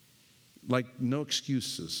 like no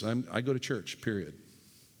excuses. I go to church, period.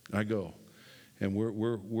 I go. And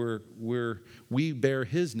we bear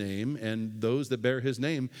His name, and those that bear His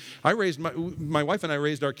name. My wife and I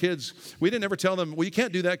raised our kids. We didn't ever tell them, well, you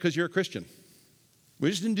can't do that because you're a Christian. We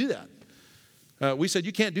just didn't do that. We said,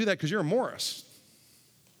 you can't do that because you're a Morris.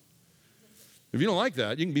 If you don't like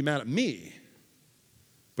that, you can be mad at me,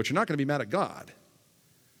 but you're not going to be mad at God.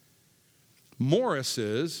 Morris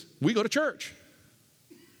is, we go to church.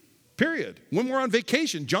 Period. When we're on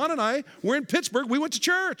vacation, John and I were in Pittsburgh, we went to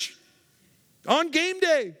church. On game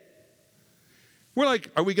day. We're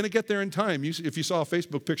like, are we going to get there in time? If you saw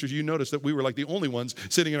Facebook pictures, you noticed that we were like the only ones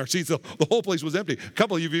sitting in our seats. The whole place was empty. A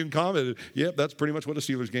couple of you even commented, yep, that's pretty much what a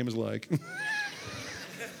Steelers game is like.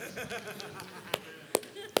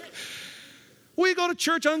 We go to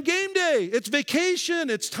church on game day. It's vacation.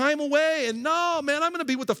 It's time away. And no, man, I'm going to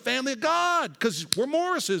be with the family of God because we're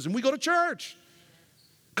Morrises and we go to church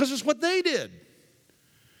because it's what they did.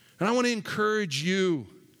 And I want to encourage you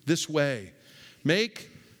this way. Make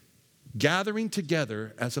gathering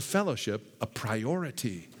together as a fellowship a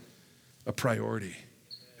priority. A priority.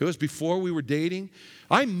 It was before we were dating.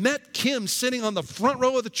 I met Kim sitting on the front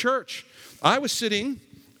row of the church. I was sitting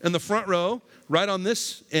in the front row right on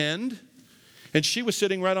this end, and she was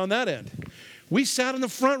sitting right on that end. We sat in the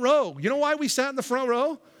front row. You know why we sat in the front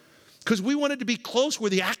row? Because we wanted to be close where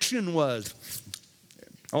the action was.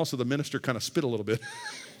 Also, the minister kind of spit a little bit.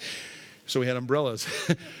 So we had umbrellas.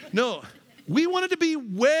 No, we wanted to be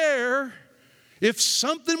where If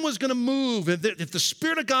something was going to move, if the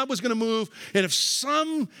Spirit of God was going to move, and if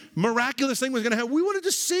some miraculous thing was going to happen, we wanted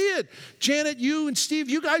to see it. Janet, you and Steve,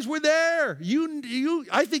 you guys were there.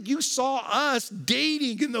 I think you saw us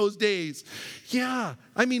dating in those days. Yeah,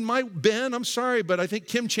 I mean, Ben, I'm sorry, but I think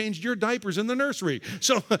Kim changed your diapers in the nursery.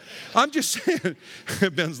 So I'm just saying,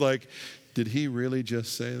 Ben's like, did he really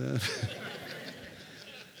just say that?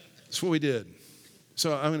 That's what we did.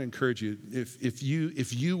 So I'm going to encourage you, if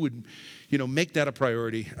you would, make that a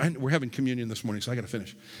priority. We're having communion this morning, so I got to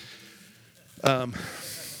finish. And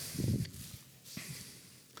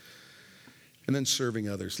then serving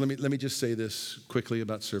others. Let me just say this quickly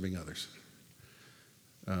about serving others.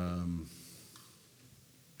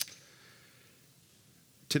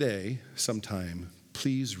 Today, sometime,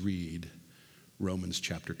 please read Romans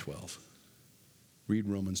chapter 12. Read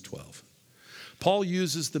Romans 12. Paul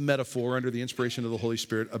uses the metaphor under the inspiration of the Holy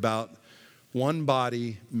Spirit about one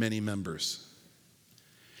body, many members.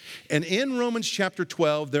 And in Romans chapter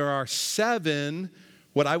 12, there are 7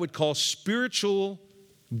 what I would call spiritual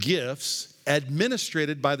gifts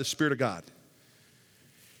administrated by the Spirit of God.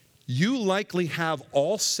 You likely have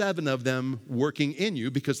all 7 of them working in you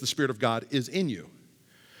because the Spirit of God is in you.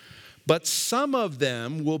 But some of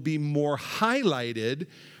them will be more highlighted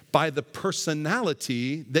by the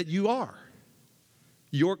personality that you are.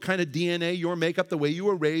 Your kind of DNA, your makeup, the way you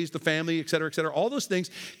were raised, the family, et cetera, all those things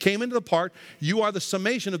came into the part. You are the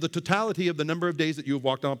summation of the totality of the number of days that you have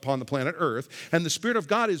walked upon the planet Earth. And the Spirit of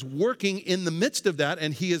God is working in the midst of that,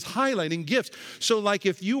 and He is highlighting gifts. So like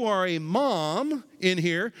if you are a mom in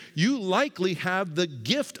here, you likely have the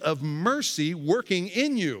gift of mercy working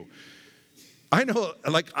in you. I know,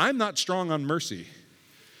 I'm not strong on mercy.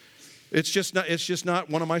 It's just not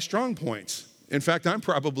one of my strong points. In fact, I'm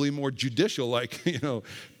probably more judicial,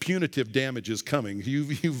 punitive damage is coming.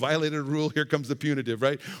 You violated a rule, here comes the punitive,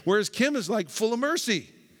 right? Whereas Kim is full of mercy.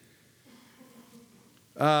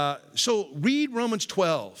 So read Romans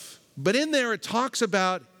 12. But in there it talks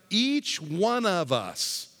about each one of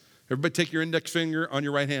us. Everybody take your index finger on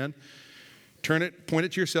your right hand, turn it, point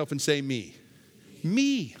it to yourself and say me.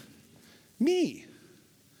 Me. Me.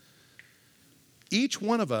 Each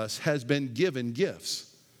one of us has been given gifts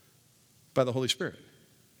by the Holy Spirit.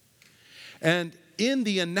 And in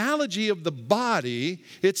the analogy of the body,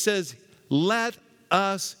 it says, let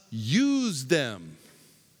us use them.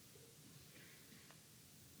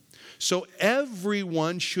 So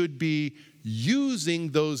everyone should be using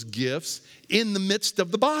those gifts in the midst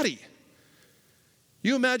of the body.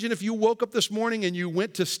 You imagine if you woke up this morning and you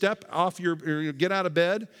went to step off or get out of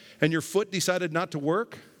bed and your foot decided not to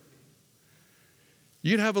work?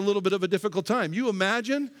 You'd have a little bit of a difficult time. You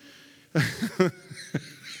imagine?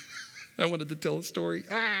 I wanted to tell a story.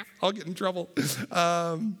 I'll get in trouble.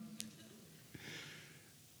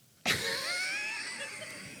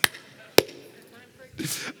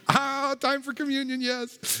 Time for communion,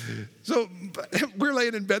 yes. So we're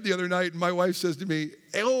laying in bed the other night, and my wife says to me,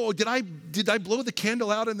 "Oh, did I blow the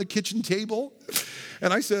candle out on the kitchen table?"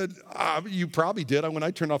 And I said, "You probably did. When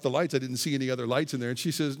I turned off the lights, I didn't see any other lights in there." And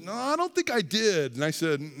she says, "No, I don't think I did." And I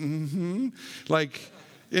said, "Mm-hmm."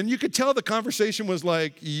 And you could tell the conversation was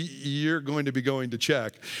like, you're going to be going to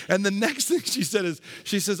check. And the next thing she said is,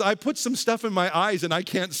 she says, "I put some stuff in my eyes and I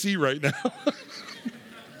can't see right now."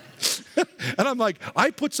 And I'm like,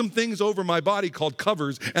 I put some things over my body called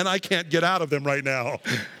covers and I can't get out of them right now.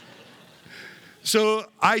 So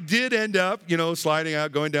I did end up, sliding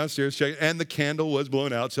out, going downstairs, checking, and the candle was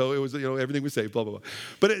blown out. So it was, everything was safe, blah, blah, blah.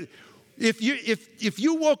 But if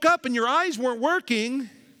you woke up and your eyes weren't working,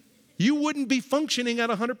 you wouldn't be functioning at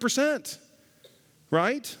 100%,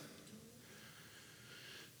 right?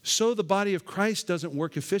 So the body of Christ doesn't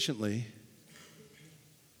work efficiently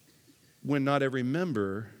when not every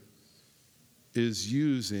member is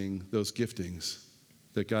using those giftings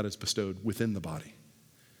that God has bestowed within the body.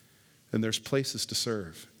 And there's places to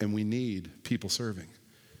serve, and we need people serving.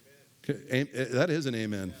 Okay, that is an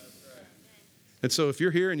amen. And so if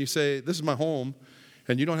you're here and you say, "This is my home,"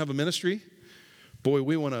 and you don't have a ministry, boy,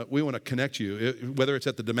 we want to connect you. Whether it's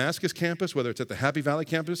at the Damascus campus, whether it's at the Happy Valley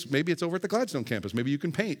campus, maybe it's over at the Gladstone campus. Maybe you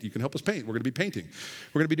can paint. You can help us paint. We're going to be painting.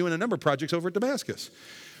 We're going to be doing a number of projects over at Damascus.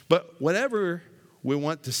 But whatever, we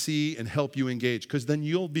want to see and help you engage, because then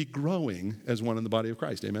you'll be growing as one in the body of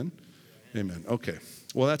Christ. Amen? Amen. Okay.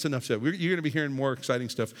 Well, that's enough said. You're going to be hearing more exciting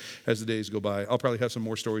stuff as the days go by. I'll probably have some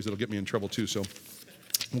more stories that'll get me in trouble too, so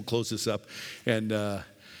we'll close this up. And I'm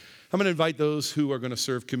going to invite those who are going to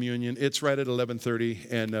serve communion. It's right at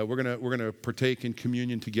 11:30, and we're going to partake in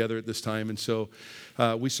communion together at this time. And so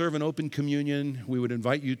we serve an open communion. We would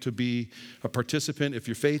invite you to be a participant. If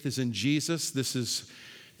your faith is in Jesus, this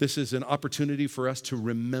This is an opportunity for us to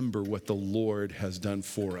remember what the Lord has done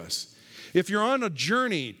for us. If you're on a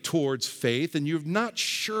journey towards faith and you're not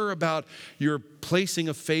sure about your placing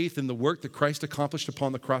of faith in the work that Christ accomplished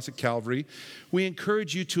upon the cross at Calvary, we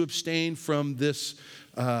encourage you to abstain from this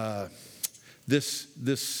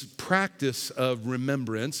practice of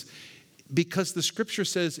remembrance, because the Scripture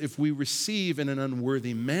says if we receive in an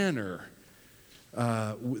unworthy manner,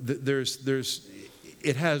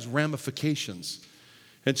 it has ramifications.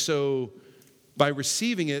 And so by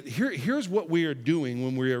receiving it, here's what we are doing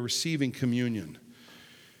when we are receiving communion.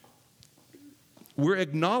 We're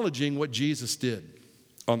acknowledging what Jesus did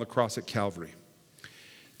on the cross at Calvary.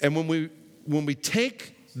 And when we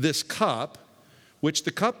take this cup, which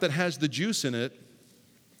the cup that has the juice in it,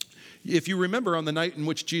 if you remember on the night in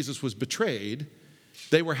which Jesus was betrayed,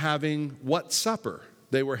 they were having what supper?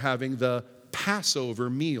 They were having the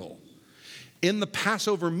Passover meal. In the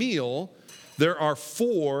Passover meal, there are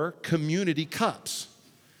 4 community cups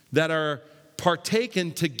that are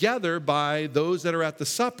partaken together by those that are at the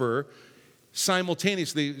supper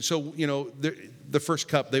simultaneously. So, the first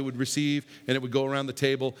cup they would receive, and it would go around the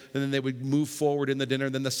table, and then they would move forward in the dinner.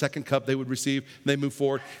 And then the second cup they would receive, and they move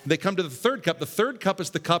forward. And they come to the third cup. The third cup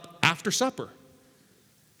is the cup after supper.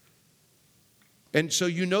 And so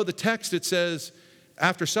the text, it says,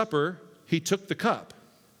 after supper, he took the cup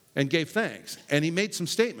and gave thanks. And he made some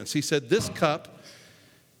statements. He said, this cup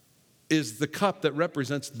is the cup that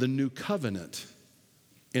represents the new covenant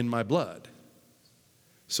in my blood.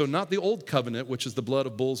 So not the old covenant, which is the blood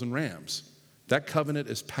of bulls and rams. That covenant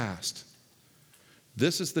is past.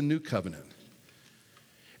 This is the new covenant.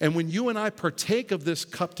 And when you and I partake of this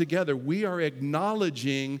cup together, we are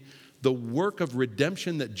acknowledging the work of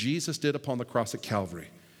redemption that Jesus did upon the cross at Calvary.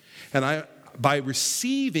 And by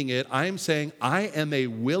receiving it, I am saying I am a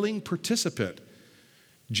willing participant.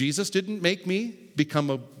 Jesus didn't make me become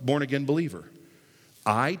a born-again believer.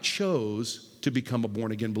 I chose to become a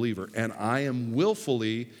born-again believer, and I am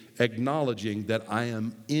willfully acknowledging that I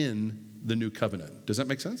am in the new covenant. Does that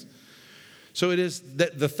make sense? So it is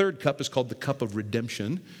that the third cup is called the cup of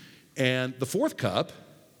redemption, and the fourth cup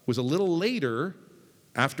was a little later,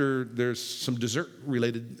 after there's some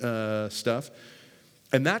dessert-related stuff.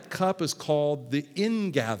 And that cup is called the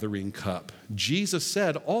ingathering cup. Jesus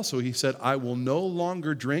said also, he said, I will no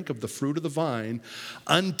longer drink of the fruit of the vine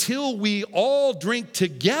until we all drink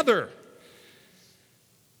together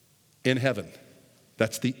in heaven.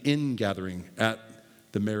 That's the ingathering at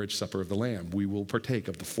the marriage supper of the Lamb. We will partake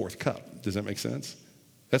of the fourth cup. Does that make sense?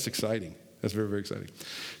 That's exciting. That's very, very exciting.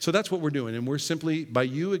 So that's what we're doing. And we're simply, by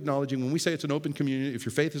you acknowledging, when we say it's an open communion, if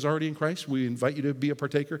your faith is already in Christ, we invite you to be a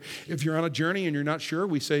partaker. If you're on a journey and you're not sure,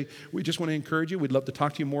 we say, we just want to encourage you. We'd love to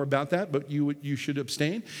talk to you more about that, but you should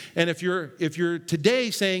abstain. And if you're today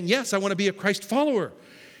saying, yes, I want to be a Christ follower,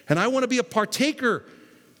 and I want to be a partaker,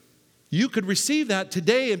 you could receive that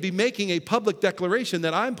today and be making a public declaration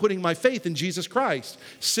that I'm putting my faith in Jesus Christ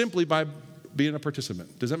simply by being a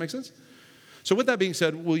participant. Does that make sense? So with that being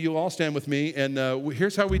said, will you all stand with me? And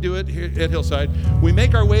here's how we do it here at Hillside. We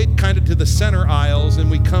make our way kind of to the center aisles,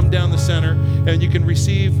 and we come down the center, and you can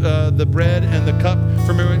receive the bread and the cup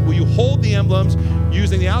from everyone. Will you hold the emblems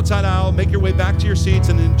using the outside aisle, make your way back to your seats,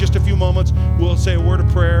 and in just a few moments, we'll say a word of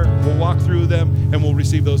prayer, we'll walk through them, and we'll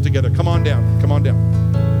receive those together. Come on down. Come on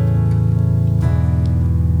down.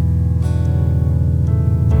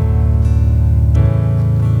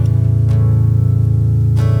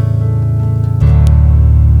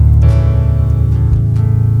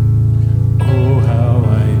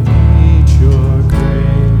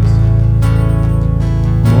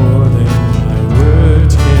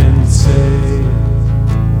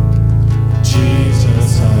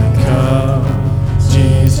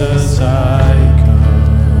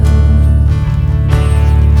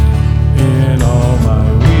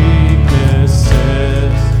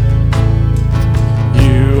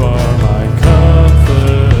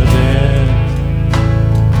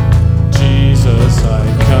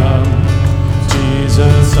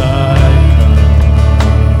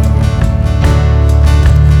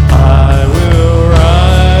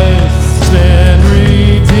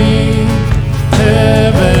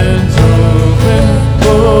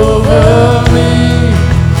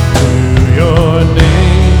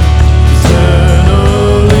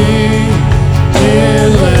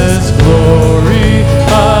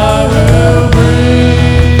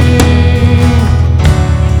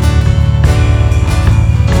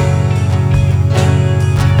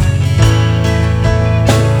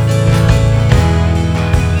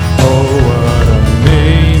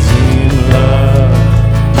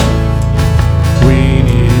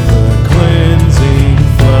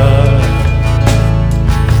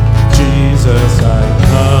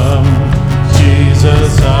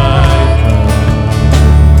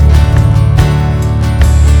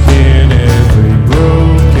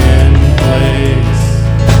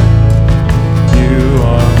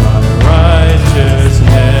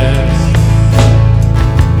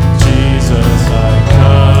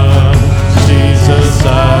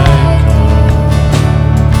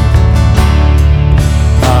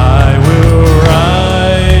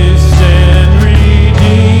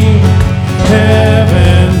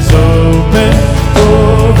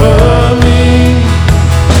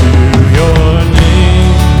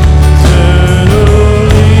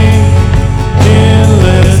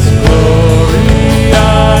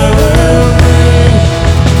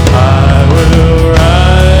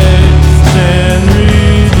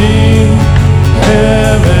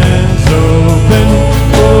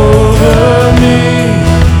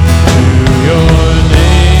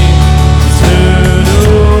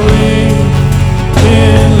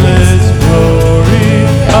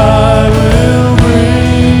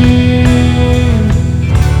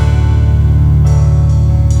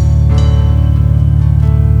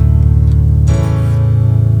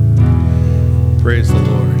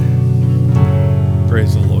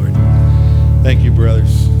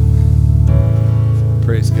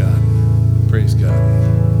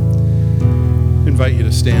 invite you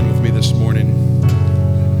to stand with me this morning.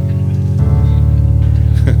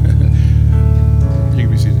 You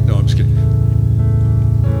can be seated. No, I'm just kidding.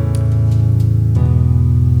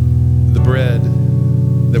 The bread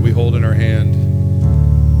that we hold in our hand,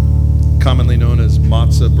 commonly known as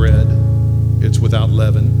matzah bread, it's without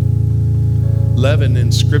leaven. Leaven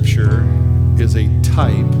in Scripture is a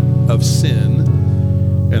type of sin,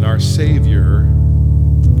 and our Savior,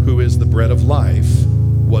 who is the bread of life,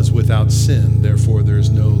 was without sin. Therefore, there's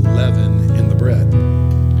no leaven in the bread.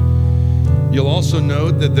 You'll also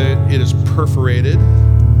note that it is perforated,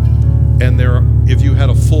 and if you had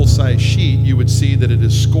a full-size sheet, you would see that it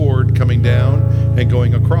is scored coming down and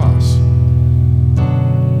going across.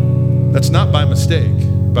 That's not by mistake,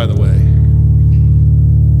 by the way.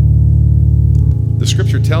 The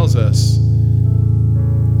Scripture tells us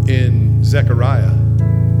in Zechariah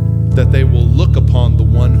that they will look upon the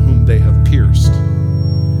one whom they have pierced.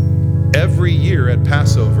 Every year at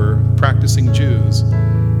Passover, practicing Jews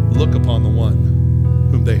look upon the one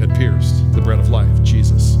whom they had pierced, the bread of life,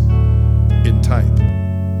 Jesus, in type.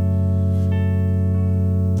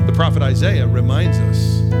 The prophet Isaiah reminds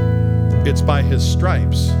us it's by his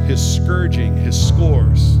stripes, his scourging, his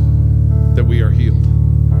scores that we are healed.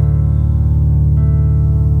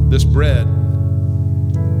 This bread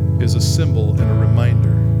is a symbol and a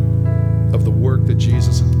reminder of the work that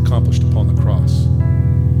Jesus accomplished upon the cross.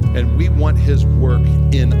 And we want his work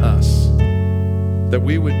in us, that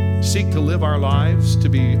we would seek to live our lives to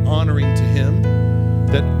be honoring to him,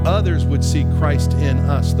 that others would see Christ in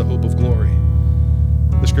us, the hope of glory.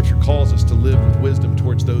 The Scripture calls us to live with wisdom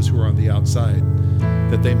towards those who are on the outside,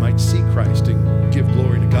 that they might see Christ and give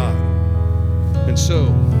glory to God. And so,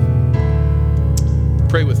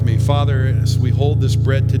 pray with me. Father, as we hold this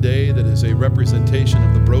bread today that is a representation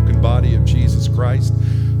of the broken body of Jesus Christ,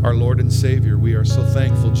 our Lord and Savior, we are so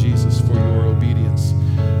thankful, Jesus, for your obedience.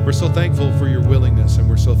 We're so thankful for your willingness, and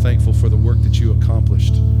we're so thankful for the work that you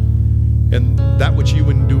accomplished and that which you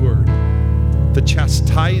endured. The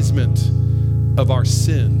chastisement of our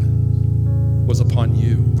sin was upon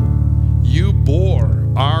you. You bore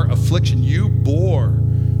our affliction. You bore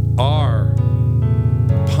our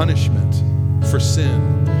punishment for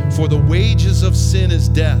sin. For the wages of sin is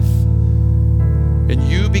death. And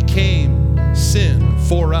you became sin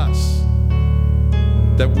for us,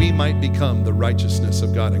 that we might become the righteousness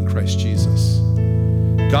of God in Christ Jesus.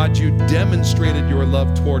 God, you demonstrated your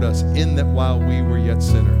love toward us in that while we were yet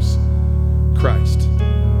sinners, Christ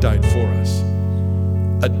died for us.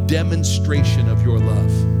 A demonstration of your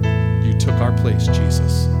love. You took our place,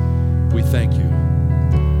 Jesus. We thank you.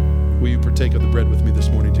 Will you partake of the bread with me this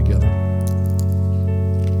morning together?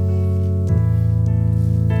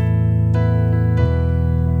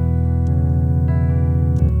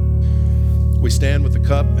 We stand with the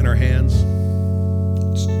cup in our hands.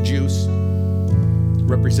 It's juice,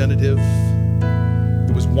 representative.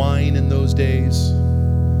 It was wine in those days.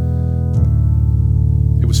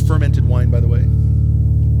 It was fermented wine, by the way.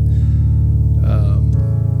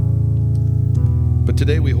 But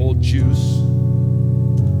today we hold juice.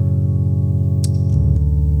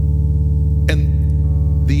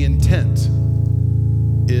 And the intent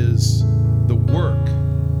is the work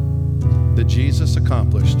that Jesus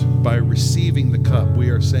accomplished. By receiving the cup,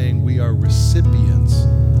 we are saying we are recipients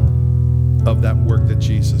of that work that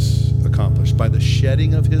Jesus accomplished. By the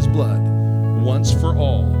shedding of his blood, once for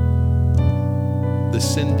all, the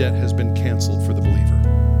sin debt has been canceled for the believer.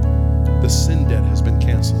 The sin debt has been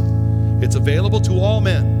canceled. It's available to all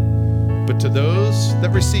men, but to those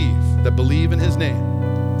that receive, that believe in his name,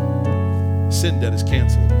 sin debt is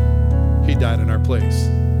canceled. He died in our place.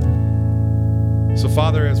 So,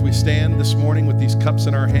 Father, as we stand this morning with these cups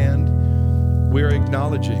in our hand, we are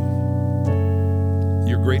acknowledging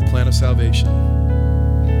your great plan of salvation.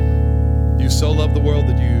 You so loved the world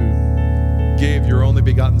that you gave your only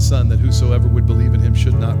begotten Son, that whosoever would believe in him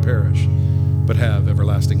should not perish, but have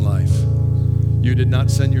everlasting life. You did not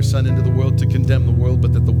send your Son into the world to condemn the world,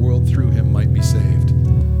 but that the world through him might be saved.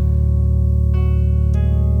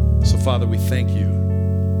 So, Father, we thank you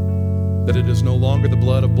that it is no longer the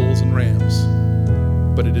blood of bulls and rams,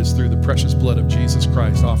 but it is through the precious blood of Jesus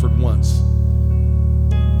Christ offered once.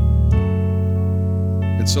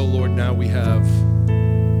 And so, Lord, now we have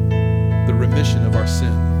the remission of our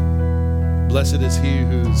sin. Blessed is he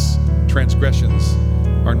whose transgressions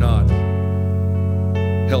are not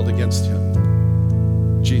held against him.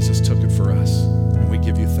 Jesus took it for us, and we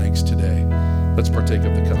give you thanks today. Let's partake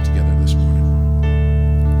of the cup together this morning.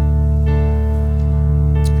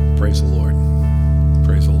 Praise the Lord.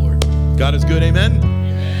 Praise the Lord. God is good, amen?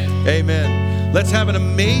 Amen. Let's have an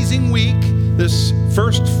amazing week. this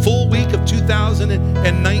first full week of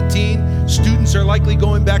 2019. Students are likely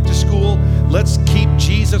going back to school. Let's keep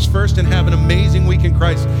Jesus first and have an amazing week in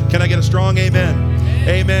Christ. Can I get a strong amen?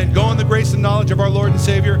 Amen. Go in the grace and knowledge of our Lord and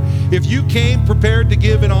Savior. If you came prepared to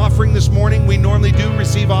give an offering this morning, we normally do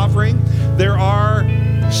receive offering. There are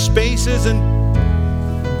spaces and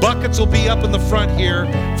buckets will be up in the front here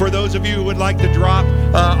for those of you who would like to drop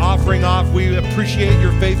offering off. We appreciate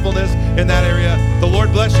your faithfulness in that area. The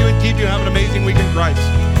Lord bless you and keep you. Have an amazing week in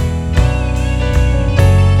Christ.